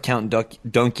in front of Count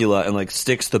Dunkula, and like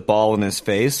sticks the ball in his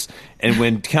face. And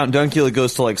when Count Dunkula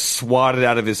goes to like swat it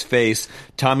out of his face,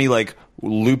 Tommy like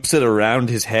loops it around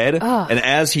his head. And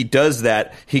as he does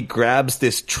that, he grabs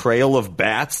this trail of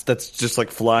bats that's just like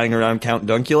flying around Count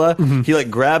Dunkula. He like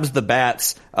grabs the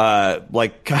bats,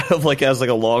 like kind of like has like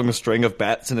a long string of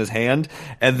bats in his hand,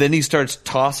 and then he starts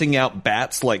tossing out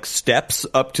bats like steps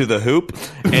up to the hoop,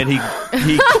 and he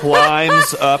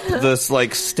climbs up this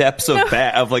like steps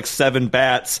of like 7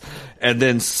 bats, and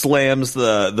then slams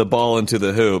the ball into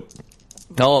the hoop.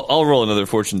 I'll roll another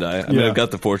fortune die. I mean, I've got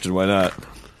the fortune. Why not?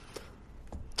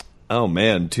 Oh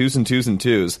man, 2s and 2s and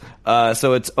 2s.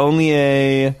 So it's only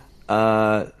a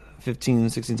 15,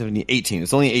 16, 17, 18.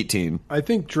 It's only 18. I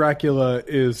think Dracula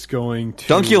is going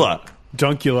to...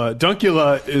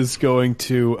 Dunkula is going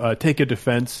to take a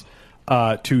defense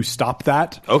to stop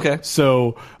that. Okay.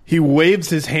 So he waves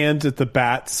his hands at the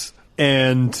bats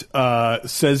and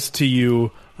says to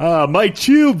you, my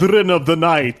children of the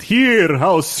night, hear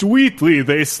how sweetly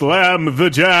they slam the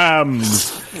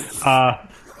jams.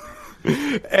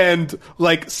 And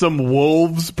like some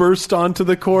wolves burst onto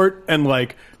the court, and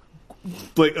like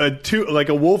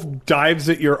a wolf dives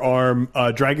at your arm,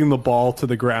 dragging the ball to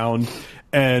the ground,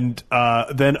 and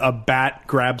then a bat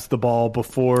grabs the ball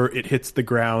before it hits the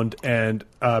ground and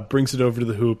brings it over to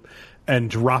the hoop and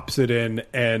drops it in,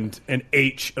 and an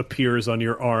H appears on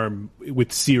your arm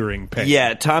with searing pain.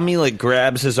 Yeah, Tommy like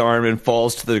grabs his arm and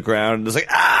falls to the ground and is like,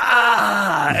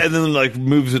 ah, and then like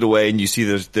moves it away, and you see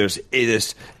there's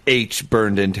this H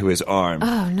burned into his arm.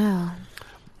 Oh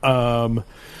no.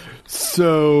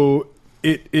 So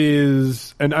it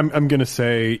is, and I'm going to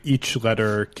say each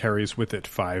letter carries with it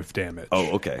 5 damage.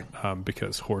 Oh, okay.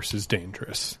 Because horse is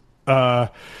dangerous.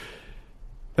 That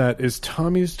is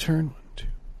Tommy's turn. 1, 2,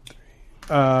 3.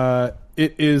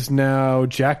 It is now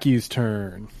Jackie's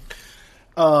turn.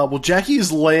 Well,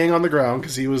 Jackie's laying on the ground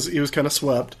because he was kind of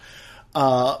swept.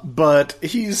 But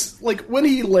he's like, when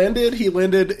he landed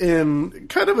in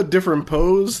kind of a different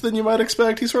pose than you might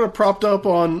expect. He's sort of propped up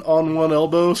on one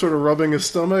elbow, sort of rubbing his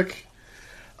stomach.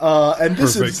 And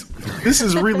this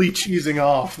is really cheesing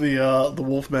off the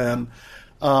Wolfman.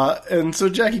 And so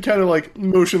Jackie kind of like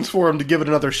motions for him to give it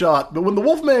another shot. But when the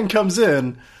Wolfman comes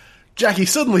in, Jackie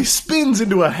suddenly spins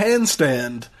into a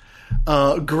handstand,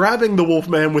 grabbing the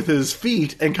Wolfman with his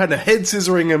feet and kind of head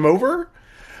scissoring him over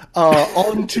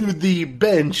onto the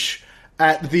bench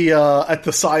at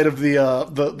the side of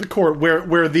the court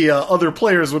where the other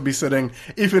players would be sitting,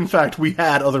 if in fact we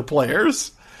had other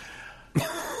players.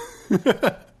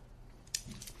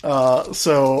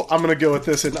 So I'm gonna go with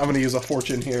this, and I'm gonna use a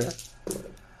fortune here.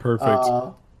 Perfect.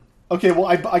 Okay, well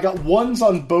I got 1s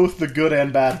on both the good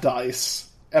and bad dice,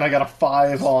 and I got a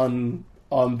 5 on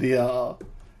the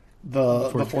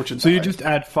fortune. So you die. just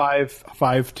add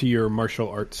 5 to your martial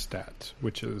arts stat,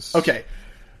 which is okay.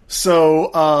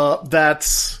 So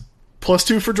that's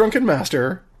 +2 for Drunken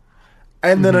Master,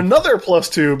 and then another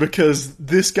 +2 because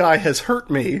this guy has hurt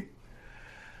me.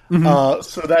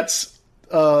 So that's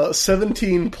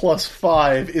 17 plus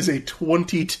 5 is a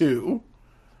 22.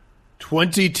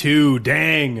 22.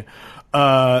 Dang.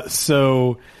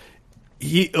 So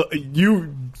you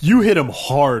hit him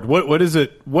hard. What does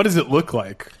it look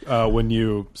like when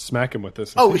you smack him with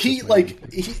this? Oh, he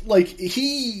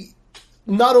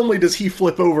not only does he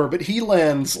flip over, but he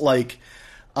lands like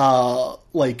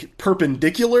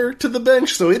perpendicular to the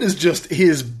bench, so it is just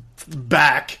his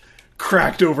back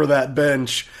cracked over that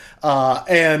bench.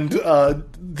 And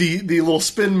the little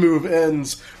spin move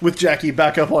ends with Jackie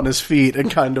back up on his feet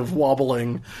and kind of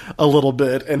wobbling a little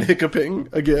bit and hiccuping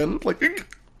again. Like,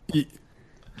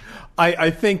 I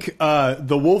think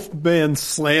the Wolfman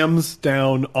slams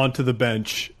down onto the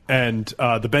bench, and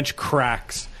the bench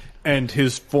cracks, and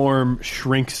his form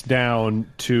shrinks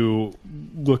down to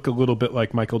look a little bit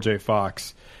like Michael J.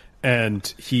 Fox,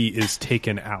 and he is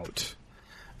taken out.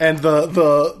 And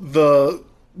the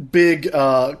big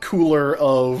cooler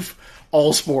of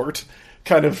Allsport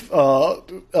kind of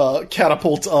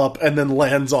catapults up and then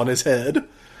lands on his head.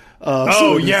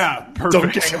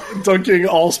 Perfect. Dunking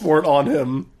Allsport on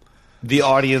him. The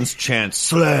audience chants,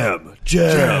 slam,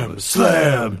 jam,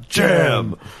 slam,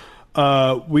 jam.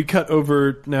 We cut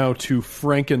over now to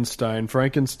Frankenstein.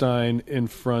 Frankenstein in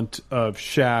front of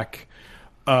Shaq.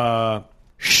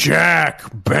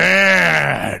 Shaq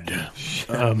bad.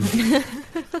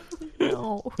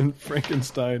 No. And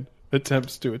Frankenstein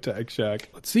attempts to attack Shaq.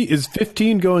 Let's see, is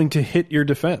 15 going to hit your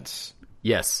defense?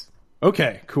 Yes.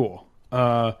 Okay, cool.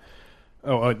 I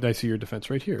see your defense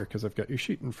right here because I've got your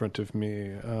sheet in front of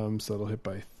me. So that'll hit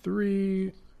by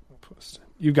 3.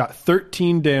 You got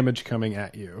 13 damage coming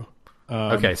at you.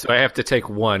 Okay, so I have to take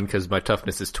 1 because my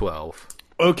toughness is 12.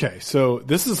 Okay, so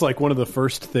this is like one of the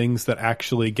first things that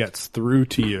actually gets through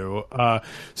to you.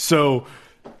 So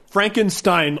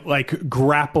Frankenstein like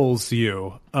grapples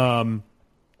you, and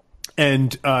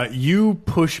you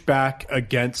push back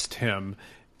against him.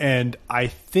 And I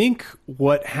think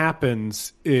what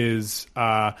happens is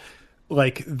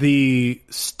like the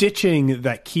stitching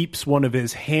that keeps one of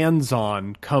his hands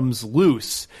on comes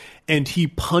loose, and he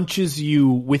punches you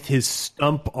with his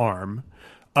stump arm.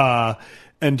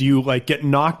 And you like get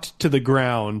knocked to the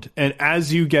ground, and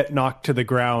as you get knocked to the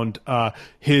ground,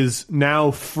 his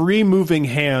now free moving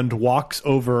hand walks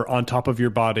over on top of your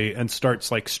body and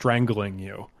starts like strangling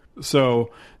you.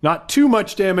 So not too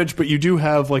much damage, but you do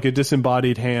have like a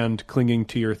disembodied hand clinging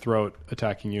to your throat,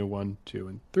 attacking you. 1, 2,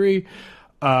 and 3.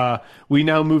 We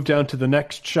now move down to the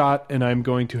next shot, and I'm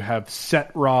going to have Set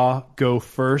Ra go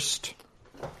first.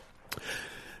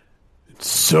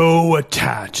 So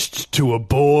attached to a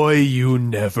boy you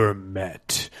never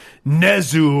met.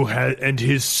 Nezu and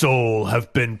his soul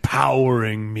have been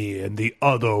powering me in the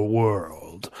other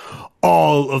world.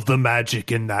 All of the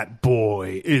magic in that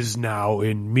boy is now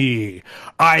in me.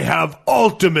 I have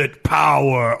ultimate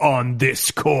power on this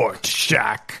court,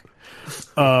 Shaq.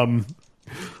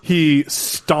 He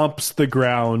stomps the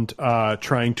ground,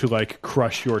 trying to like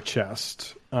crush your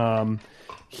chest.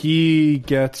 He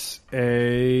gets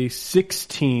a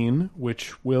 16,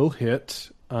 which will hit.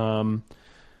 So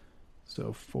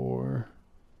 4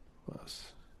 plus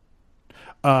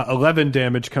 11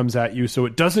 damage comes at you, so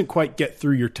it doesn't quite get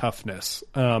through your toughness.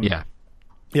 Yeah.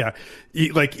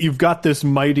 Like you've got this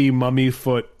mighty mummy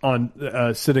foot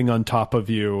on sitting on top of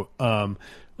you,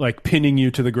 like pinning you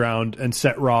to the ground, and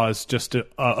Set Ra is just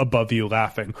above you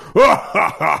laughing.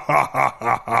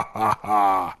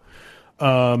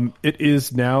 It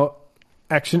is now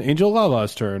Action Angel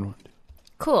Lala's turn.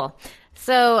 Cool.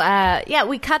 So,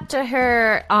 we cut to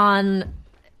her on,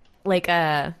 like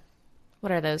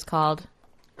what are those called?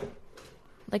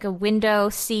 Like a window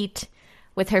seat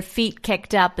with her feet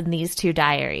kicked up in these 2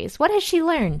 diaries. What has she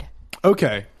learned?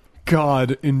 Okay.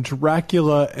 God, in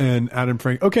Dracula and Adam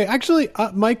Frank. Okay, actually,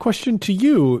 my question to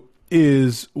you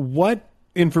is, what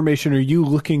information are you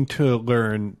looking to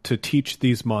learn to teach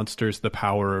these monsters the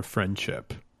power of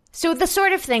friendship? So the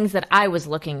sort of things that I was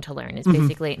looking to learn is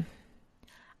basically,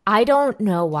 I don't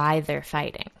know why they're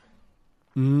fighting.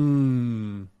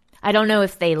 I don't know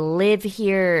if they live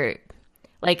here,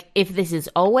 like if this is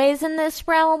always in this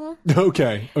realm.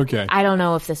 Okay. I don't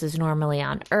know if this is normally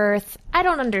on Earth. I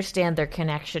don't understand their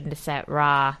connection to Set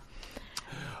Ra.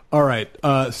 All right.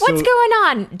 What's going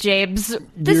on, James?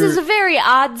 This is a very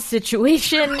odd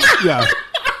situation. Yeah.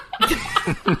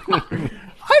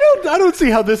 I don't see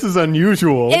how this is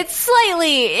unusual.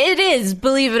 It is,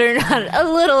 believe it or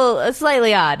not,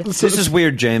 slightly odd. This is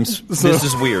weird, James. This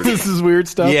is weird. This is weird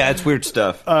stuff? Yeah, it's weird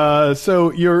stuff.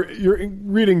 So you're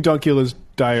reading Dunkula's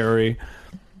diary.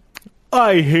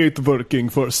 I hate working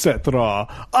for Set Ra.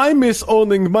 I miss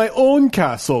owning my own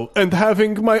castle and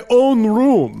having my own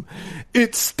room.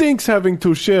 It stinks having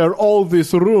to share all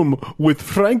this room with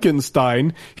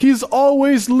Frankenstein. He's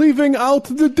always leaving out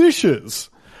the dishes.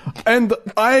 And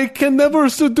I can never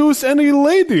seduce any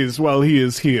ladies while he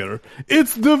is here.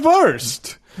 It's the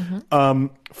worst.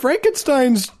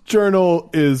 Frankenstein's journal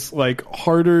is like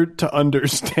harder to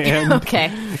understand.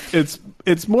 Okay.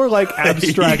 It's more like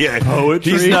abstract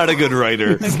poetry. He's not a good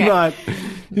writer.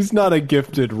 He's not a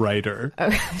gifted writer.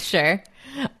 Sure.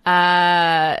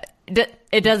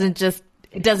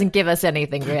 It doesn't give us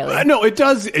anything really. No, it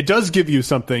does. It does give you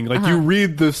something. Like you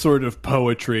read this sort of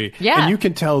poetry, and you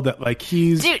can tell that like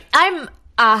he's. Dude, I'm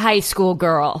a high school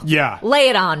girl. Yeah, lay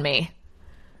it on me.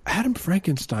 Adam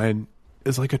Frankenstein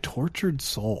is like a tortured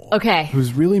soul. Okay,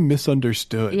 who's really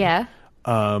misunderstood. Yeah.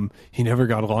 He never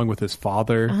got along with his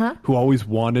father, who always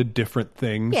wanted different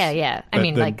things. Yeah. I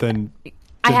mean,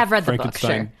 I have read the book.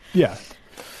 Sure. Yeah.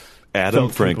 Adam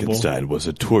Frankenstein was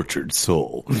a tortured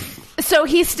soul. So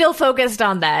he's still focused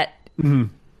on that.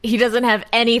 He doesn't have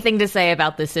anything to say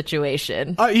about this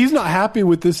situation. He's not happy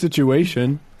with this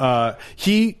situation.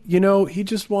 He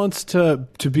just wants to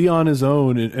be on his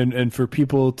own and for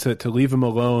people to leave him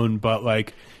alone. But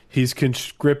like he's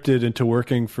conscripted into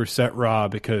working for Set Ra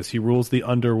because he rules the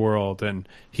underworld and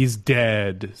he's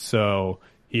dead. So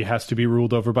he has to be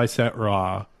ruled over by Set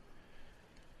Ra.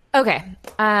 Okay,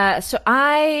 so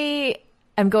I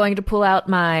am going to pull out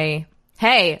my,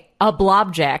 a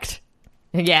blobject.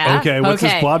 Yeah. Okay, what's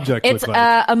this blobject look like? It's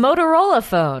a Motorola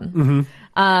phone.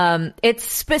 It's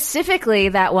specifically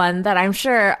that one that I'm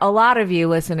sure a lot of you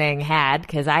listening had,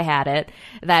 because I had it,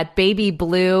 that baby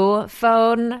blue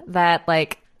phone that,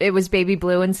 like, it was baby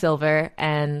blue and silver,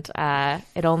 and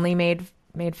it only made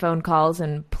phone calls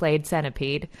and played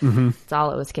Centipede. That's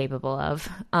all it was capable of.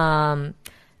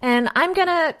 and I'm going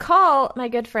to call my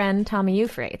good friend Tommy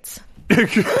Euphrates.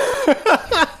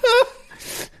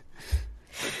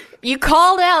 You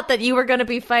called out that you were going to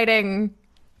be fighting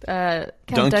Count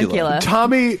Dunkula.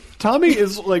 Tommy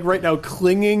is like right now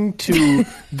clinging to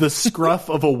the scruff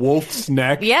of a wolf's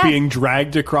neck, being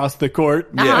dragged across the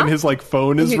court, and his like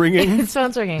phone is ringing. His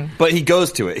phone's ringing. But he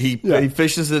goes to it. He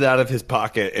fishes it out of his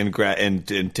pocket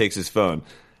and takes his phone.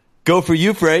 Go for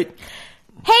Euphrates.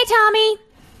 Hey, Tommy.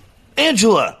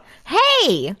 Angela.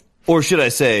 Hey. Or should I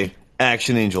say,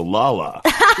 Action Angel Lala.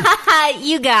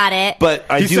 You got it. But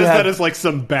he says that as like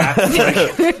some bat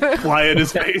fly in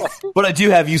his face. But I do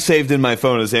have you saved in my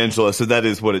phone as Angela, so that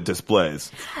is what it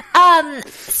displays.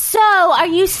 So are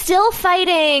you still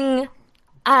fighting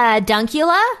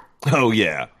Dunkula? Oh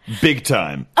yeah, big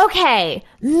time. Okay,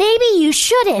 maybe you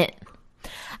shouldn't.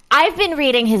 I've been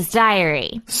reading his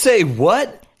diary. Say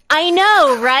what? I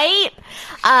know, right?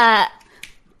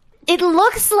 It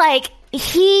looks like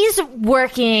he's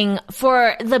working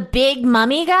for the big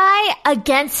mummy guy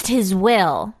against his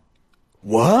will.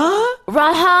 What?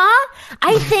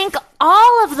 I think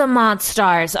all of the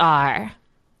Monstars are.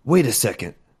 Wait a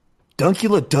second.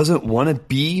 Dunkula doesn't want to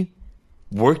be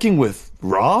working with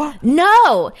Ra?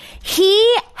 No,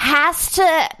 he has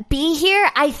to be here,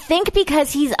 I think,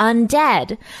 because he's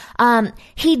undead.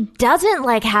 He doesn't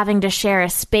like having to share a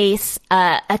space,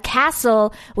 a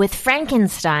castle with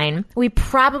Frankenstein. We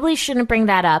probably shouldn't bring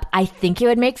that up. I think it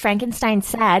would make Frankenstein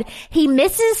sad. He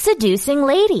misses seducing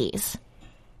ladies.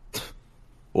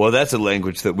 Well, that's a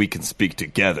language that we can speak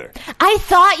together. I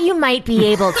thought you might be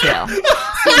able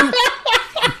to.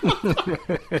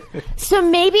 So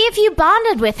maybe if you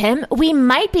bonded with him, we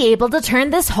might be able to turn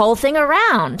this whole thing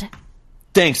around.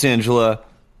 Thanks, Angela.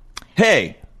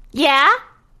 Hey. Yeah?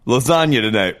 Lasagna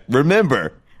tonight.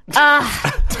 Remember.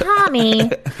 Tommy.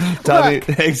 Tommy Look.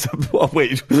 hangs up. Oh,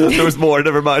 wait. There was more.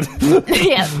 Never mind.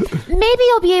 Yeah. Maybe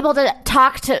you'll be able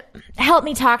to help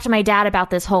me talk to my dad about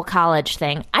this whole college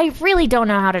thing. I really don't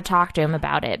know how to talk to him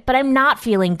about it, but I'm not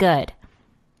feeling good.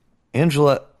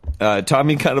 Angela,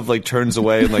 Tommy kind of like turns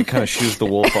away and like kind of shoos the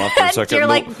wolf off for a second. You're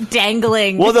like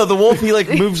dangling. Well, no, the wolf, he like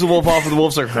moves the wolf off and the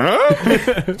wolf's like,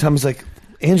 huh? Tommy's like,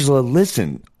 Angela,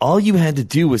 listen, all you had to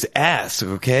do was ask,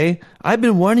 okay? I've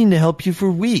been wanting to help you for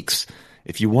weeks.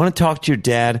 If you want to talk to your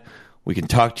dad, we can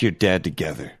talk to your dad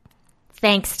together.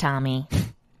 Thanks, Tommy.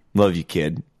 Love you,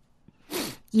 kid.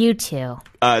 You too.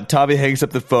 Tommy hangs up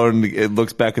the phone and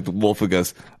looks back at the wolf and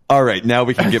goes, all right, now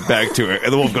we can get back to it.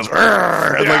 And the wolf goes,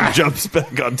 and like jumps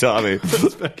back on Tommy.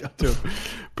 Back up to him.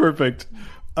 Perfect.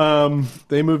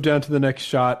 They move down to the next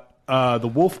shot.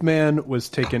 The Wolfman was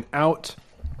taken out.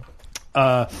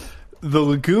 The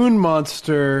Lagoon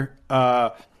Monster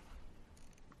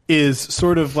is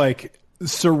sort of like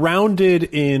surrounded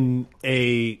in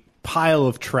a pile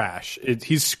of trash.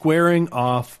 He's squaring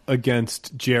off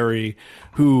against Jerry,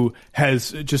 who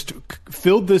has just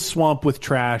filled this swamp with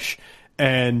trash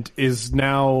and is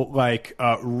now like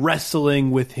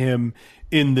wrestling with him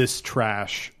in this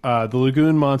trash. The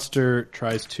Lagoon Monster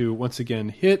tries to once again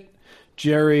hit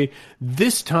Jerry.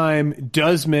 This time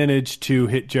does manage to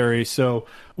hit Jerry. So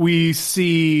we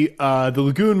see the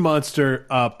Lagoon Monster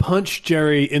punch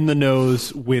Jerry in the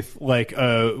nose with like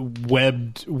a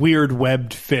weird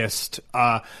webbed fist.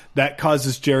 That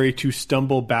causes Jerry to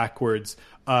stumble backwards.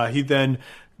 He then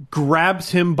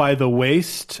grabs him by the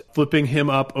waist, flipping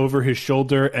him up over his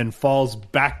shoulder, and falls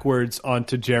backwards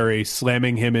onto Jerry,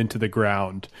 slamming him into the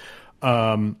ground.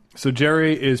 So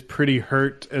Jerry is pretty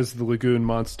hurt as the Lagoon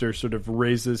Monster sort of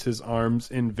raises his arms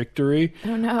in victory.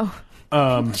 Oh no.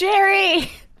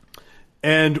 Jerry!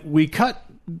 And we cut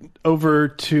over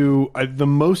to the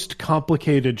most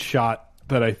complicated shot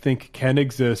that I think can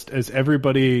exist, as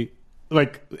everybody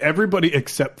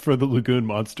except for the Lagoon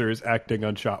Monster is acting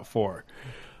on shot 4.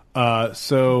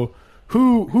 So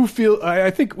who feel?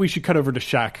 I think we should cut over to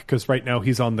Shaq, because right now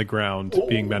he's on the ground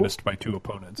being menaced by 2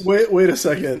 opponents. Wait a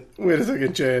second,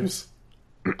 James.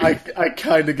 I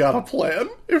kind of got a plan.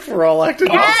 If we're all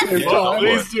acting at the same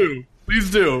time,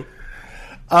 Please do.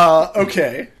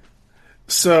 Okay.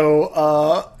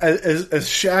 So as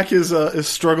Shaq is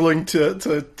struggling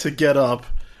to get up,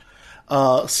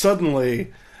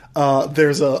 suddenly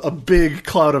there's a big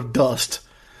cloud of dust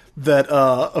that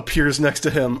appears next to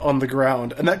him on the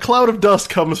ground, and that cloud of dust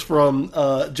comes from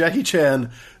Jackie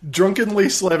Chan drunkenly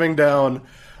slamming down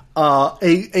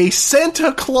a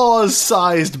Santa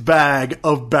Claus-sized bag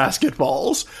of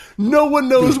basketballs. No one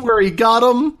knows where he got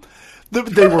them.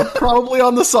 They were probably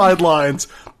on the sidelines,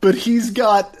 but he's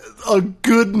got a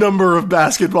good number of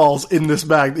basketballs in this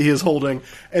bag that he is holding,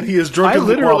 and he is I drunkenly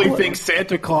literally wobbling. think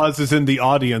Santa Claus is in the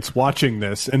audience watching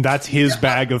this, and that's his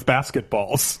bag of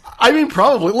basketballs. I mean,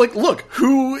 probably. Like, look,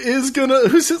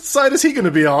 whose side is he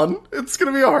gonna be on? It's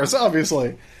gonna be ours,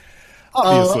 obviously.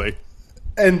 Obviously.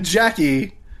 And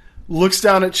Jackie looks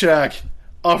down at Shaq,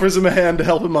 offers him a hand to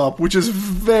help him up, which is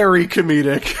very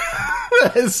comedic.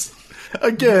 As,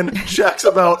 again, Shaq's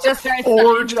about Just very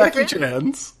 4 Jackie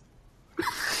different. Chans.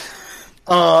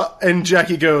 And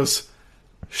Jackie goes,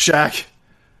 Shaq,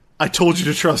 I told you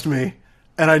to trust me,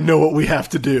 and I know what we have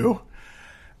to do.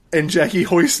 And Jackie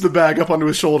hoists the bag up onto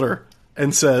his shoulder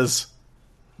and says,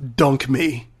 dunk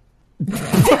me.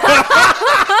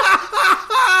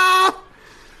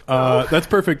 That's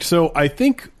perfect. So I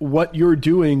think what you're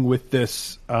doing with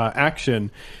this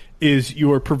action is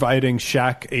you're providing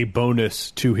Shaq a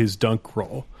bonus to his dunk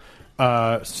roll.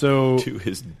 To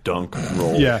his dunk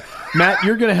roll. Yeah. Matt,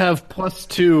 you're going to have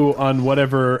 +2 on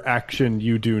whatever action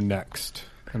you do next.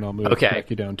 And I'll move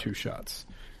Jackie down 2 shots.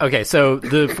 Okay, so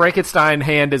the Frankenstein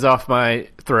hand is off my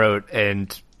throat,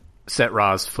 and Set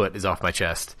Ra's foot is off my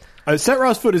chest. Set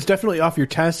Ra's foot is definitely off your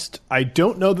chest. I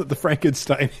don't know that the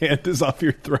Frankenstein hand is off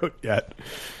your throat yet.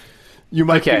 You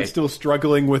might be still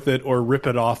struggling with it or rip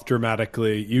it off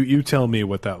dramatically. You tell me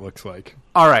what that looks like.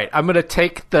 All right, I'm going to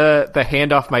take the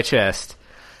hand off my chest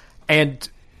and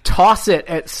toss it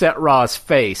at Set Ra's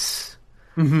face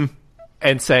and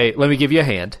say, let me give you a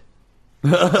hand.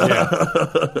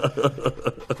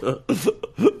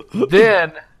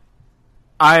 Then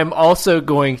I'm also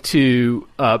going to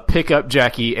pick up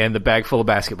Jackie and the bag full of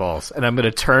basketballs, and I'm going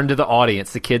to turn to the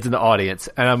audience, the kids in the audience,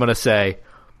 and I'm going to say,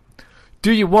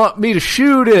 do you want me to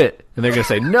shoot it? And they're going to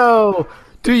say, no.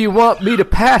 Do you want me to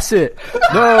pass it?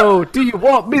 No. Do you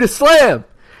want me to slam?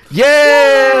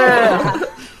 Yeah!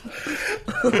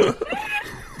 And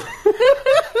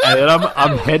then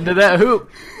I'm heading to that hoop.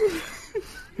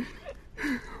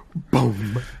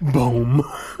 Boom. Boom.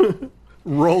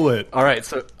 Roll it. All right,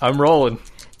 so I'm rolling.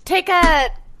 Take a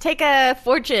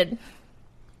fortune.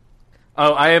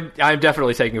 Oh, I'm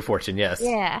definitely taking a fortune, yes.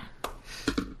 Yeah.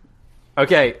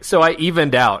 Okay, so I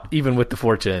evened out, even with the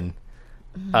fortune.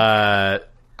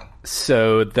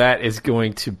 So that is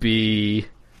going to be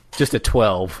just a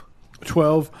 12.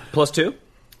 12. +2?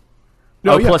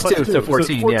 No, plus 2, so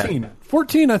 14, 14. yeah.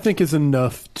 14, I think, is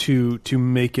enough to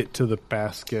make it to the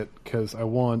basket, because I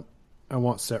want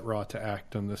Set Ra to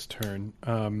act on this turn.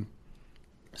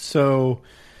 So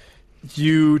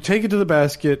you take it to the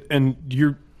basket, and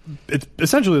it's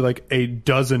essentially like a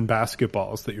dozen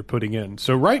basketballs that you're putting in.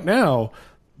 So right now,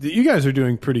 you guys are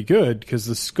doing pretty good, because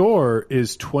the score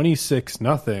is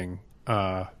 26-0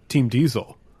 Team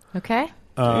Diesel. Okay.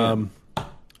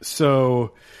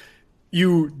 So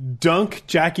you dunk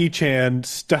Jackie Chan,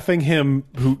 stuffing him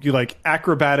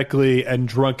acrobatically and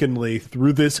drunkenly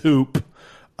through this hoop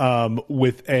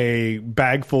with a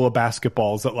bag full of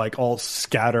basketballs that all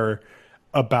scatter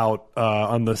about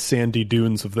on the sandy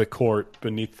dunes of the court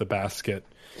beneath the basket.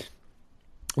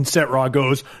 And Set Ra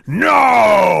goes,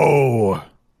 no!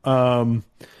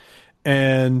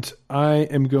 And I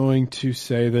am going to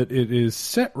say that it is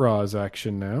Set Ra's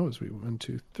action now, as we 1,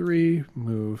 2, 3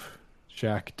 move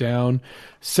Jack down.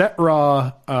 Set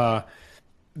Ra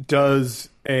does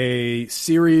a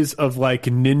series of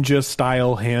ninja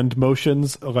style hand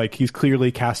motions, like he's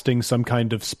clearly casting some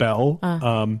kind of spell.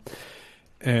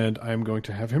 And I'm going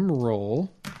to have him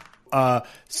roll.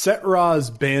 Set Ra's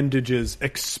bandages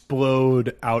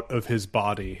explode out of his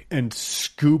body and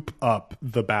scoop up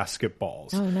the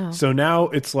basketballs. Oh, no. So now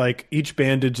it's like each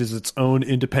bandage is its own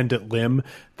independent limb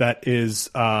that is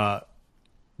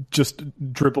just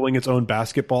dribbling its own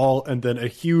basketball, and then a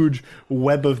huge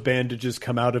web of bandages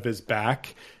come out of his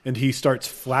back, and he starts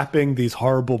flapping these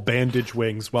horrible bandage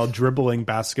wings while dribbling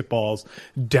basketballs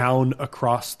down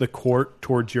across the court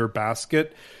towards your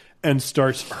basket, and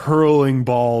starts hurling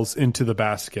balls into the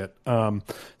basket.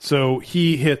 So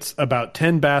he hits about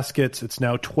 10 baskets. It's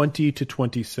now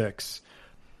 20-26.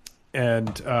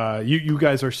 And you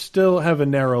guys are still have a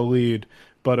narrow lead,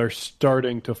 but are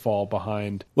starting to fall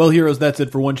behind. Well, heroes, that's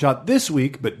it for One Shot this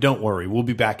week, but don't worry, we'll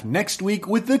be back next week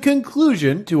with the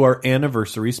conclusion to our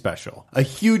anniversary special. A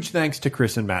huge thanks to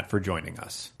Chris and Matt for joining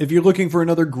us. If you're looking for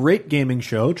another great gaming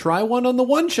show, try one on the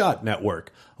One Shot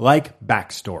Network, like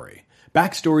Backstory.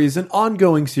 Backstory is an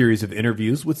ongoing series of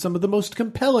interviews with some of the most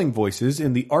compelling voices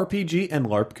in the RPG and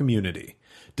LARP community.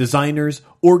 Designers,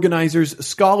 organizers,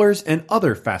 scholars, and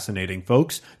other fascinating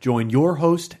folks join your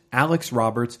host, Alex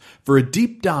Roberts, for a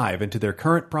deep dive into their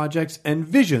current projects and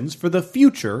visions for the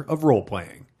future of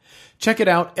role-playing. Check it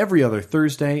out every other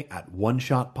Thursday at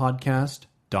oneshotpodcast.com.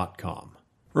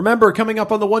 Remember, coming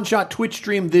up on the One Shot Twitch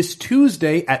stream this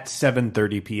Tuesday at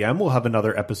 7:30 p.m., we'll have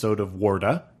another episode of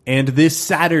Warda. And this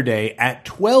Saturday at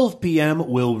 12 p.m.,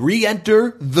 we'll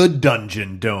re-enter the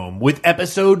Dungeon Dome with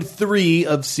episode 3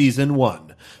 of Season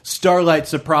 1. Starlight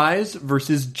Surprise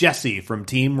versus Jesse from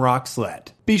Team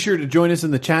Rocksled. Be sure to join us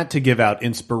in the chat to give out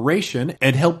inspiration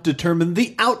and help determine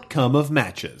the outcome of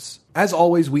matches. As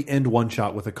always, we end One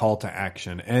Shot with a call to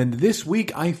action, and this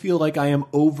week I feel like I am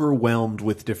overwhelmed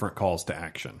with different calls to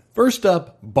action. First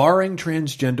up, barring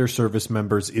transgender service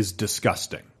members is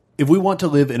disgusting. If we want to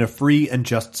live in a free and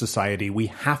just society, we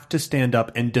have to stand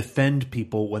up and defend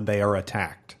people when they are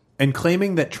attacked. And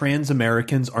claiming that trans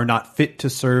Americans are not fit to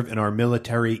serve in our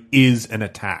military is an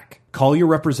attack. Call your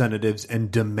representatives and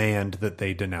demand that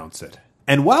they denounce it.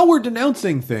 And while we're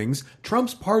denouncing things,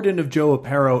 Trump's pardon of Joe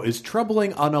Aparo is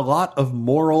troubling on a lot of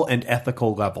moral and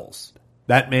ethical levels.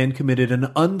 That man committed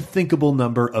an unthinkable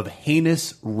number of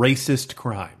heinous, racist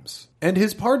crimes. And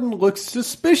his pardon looks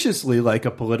suspiciously like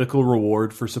a political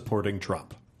reward for supporting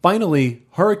Trump. Finally,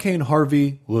 Hurricane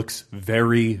Harvey looks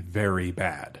very, very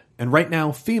bad. And right now,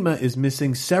 FEMA is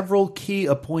missing several key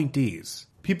appointees.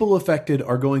 People affected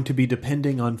are going to be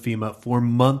depending on FEMA for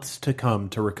months to come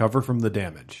to recover from the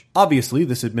damage. Obviously,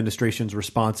 this administration's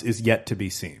response is yet to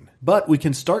be seen. But we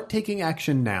can start taking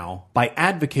action now by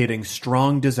advocating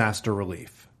strong disaster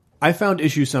relief. I found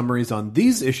issue summaries on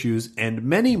these issues and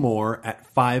many more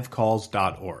at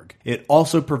 5calls.org. It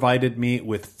also provided me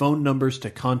with phone numbers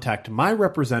to contact my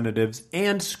representatives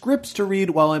and scripts to read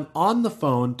while I'm on the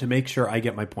phone to make sure I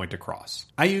get my point across.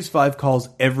 I use 5 calls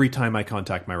every time I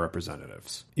contact my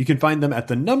representatives. You can find them at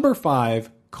the number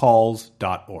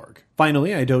 5calls.org.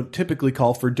 Finally, I don't typically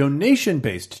call for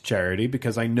donation-based charity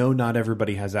because I know not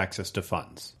everybody has access to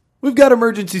funds. We've got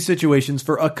emergency situations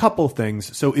for a couple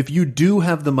things, so if you do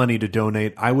have the money to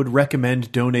donate, I would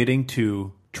recommend donating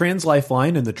to Trans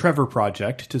Lifeline and the Trevor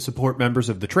Project to support members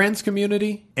of the trans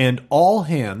community, and All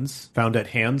Hands, found at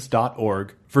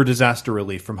hands.org, for disaster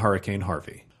relief from Hurricane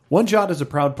Harvey. One Shot is a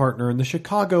proud partner in the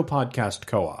Chicago Podcast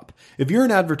Co-op. If you're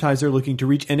an advertiser looking to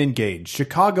reach an engaged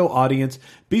Chicago audience,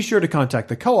 be sure to contact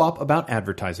the co-op about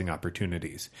advertising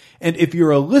opportunities. And if you're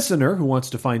a listener who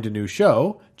wants to find a new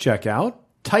show, check out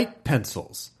Tight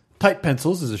Pencils. Tight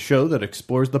Pencils is a show that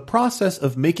explores the process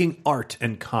of making art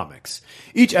and comics.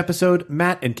 Each episode,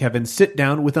 Matt and Kevin sit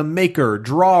down with a maker,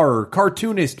 drawer,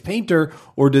 cartoonist, painter,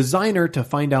 or designer to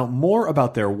find out more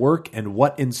about their work and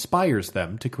what inspires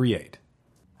them to create.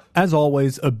 As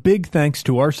always, a big thanks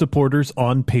to our supporters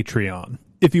on Patreon.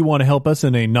 If you want to help us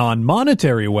in a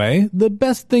non-monetary way, the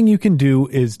best thing you can do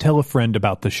is tell a friend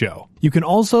about the show. You can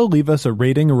also leave us a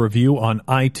rating or review on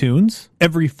iTunes.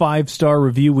 Every 5-star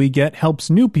review we get helps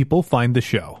new people find the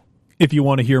show. If you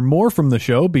want to hear more from the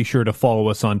show, be sure to follow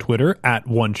us on Twitter at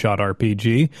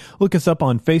OneShotRPG. Look us up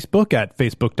on Facebook at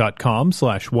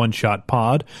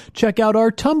facebook.com/OneShotPod. Check out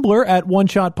our Tumblr at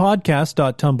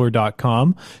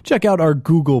OneShotPodcast.tumblr.com. Check out our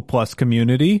Google Plus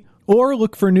community, or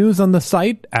look for news on the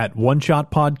site at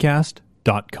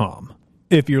OneShotPodcast.com.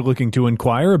 If you're looking to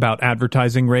inquire about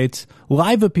advertising rates,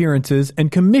 live appearances,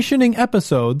 and commissioning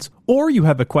episodes, or you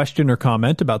have a question or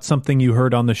comment about something you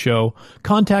heard on the show,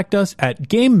 contact us at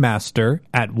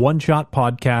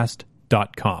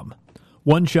GameMaster@OneShotPodcast.com.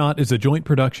 One Shot is a joint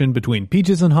production between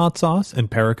Peaches and Hot Sauce and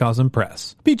Paracosm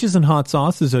Press. Peaches and Hot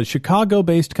Sauce is a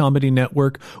Chicago-based comedy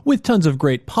network with tons of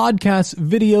great podcasts,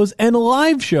 videos, and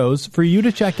live shows for you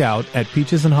to check out at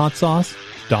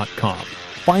peachesandhotsauce.com.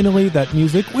 Finally, that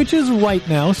music, which is right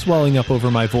now swelling up over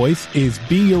my voice, is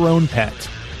Be Your Own Pet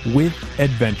with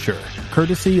Adventure,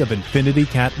 courtesy of Infinity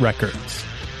Cat Records.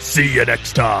 See you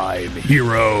next time,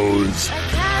 heroes.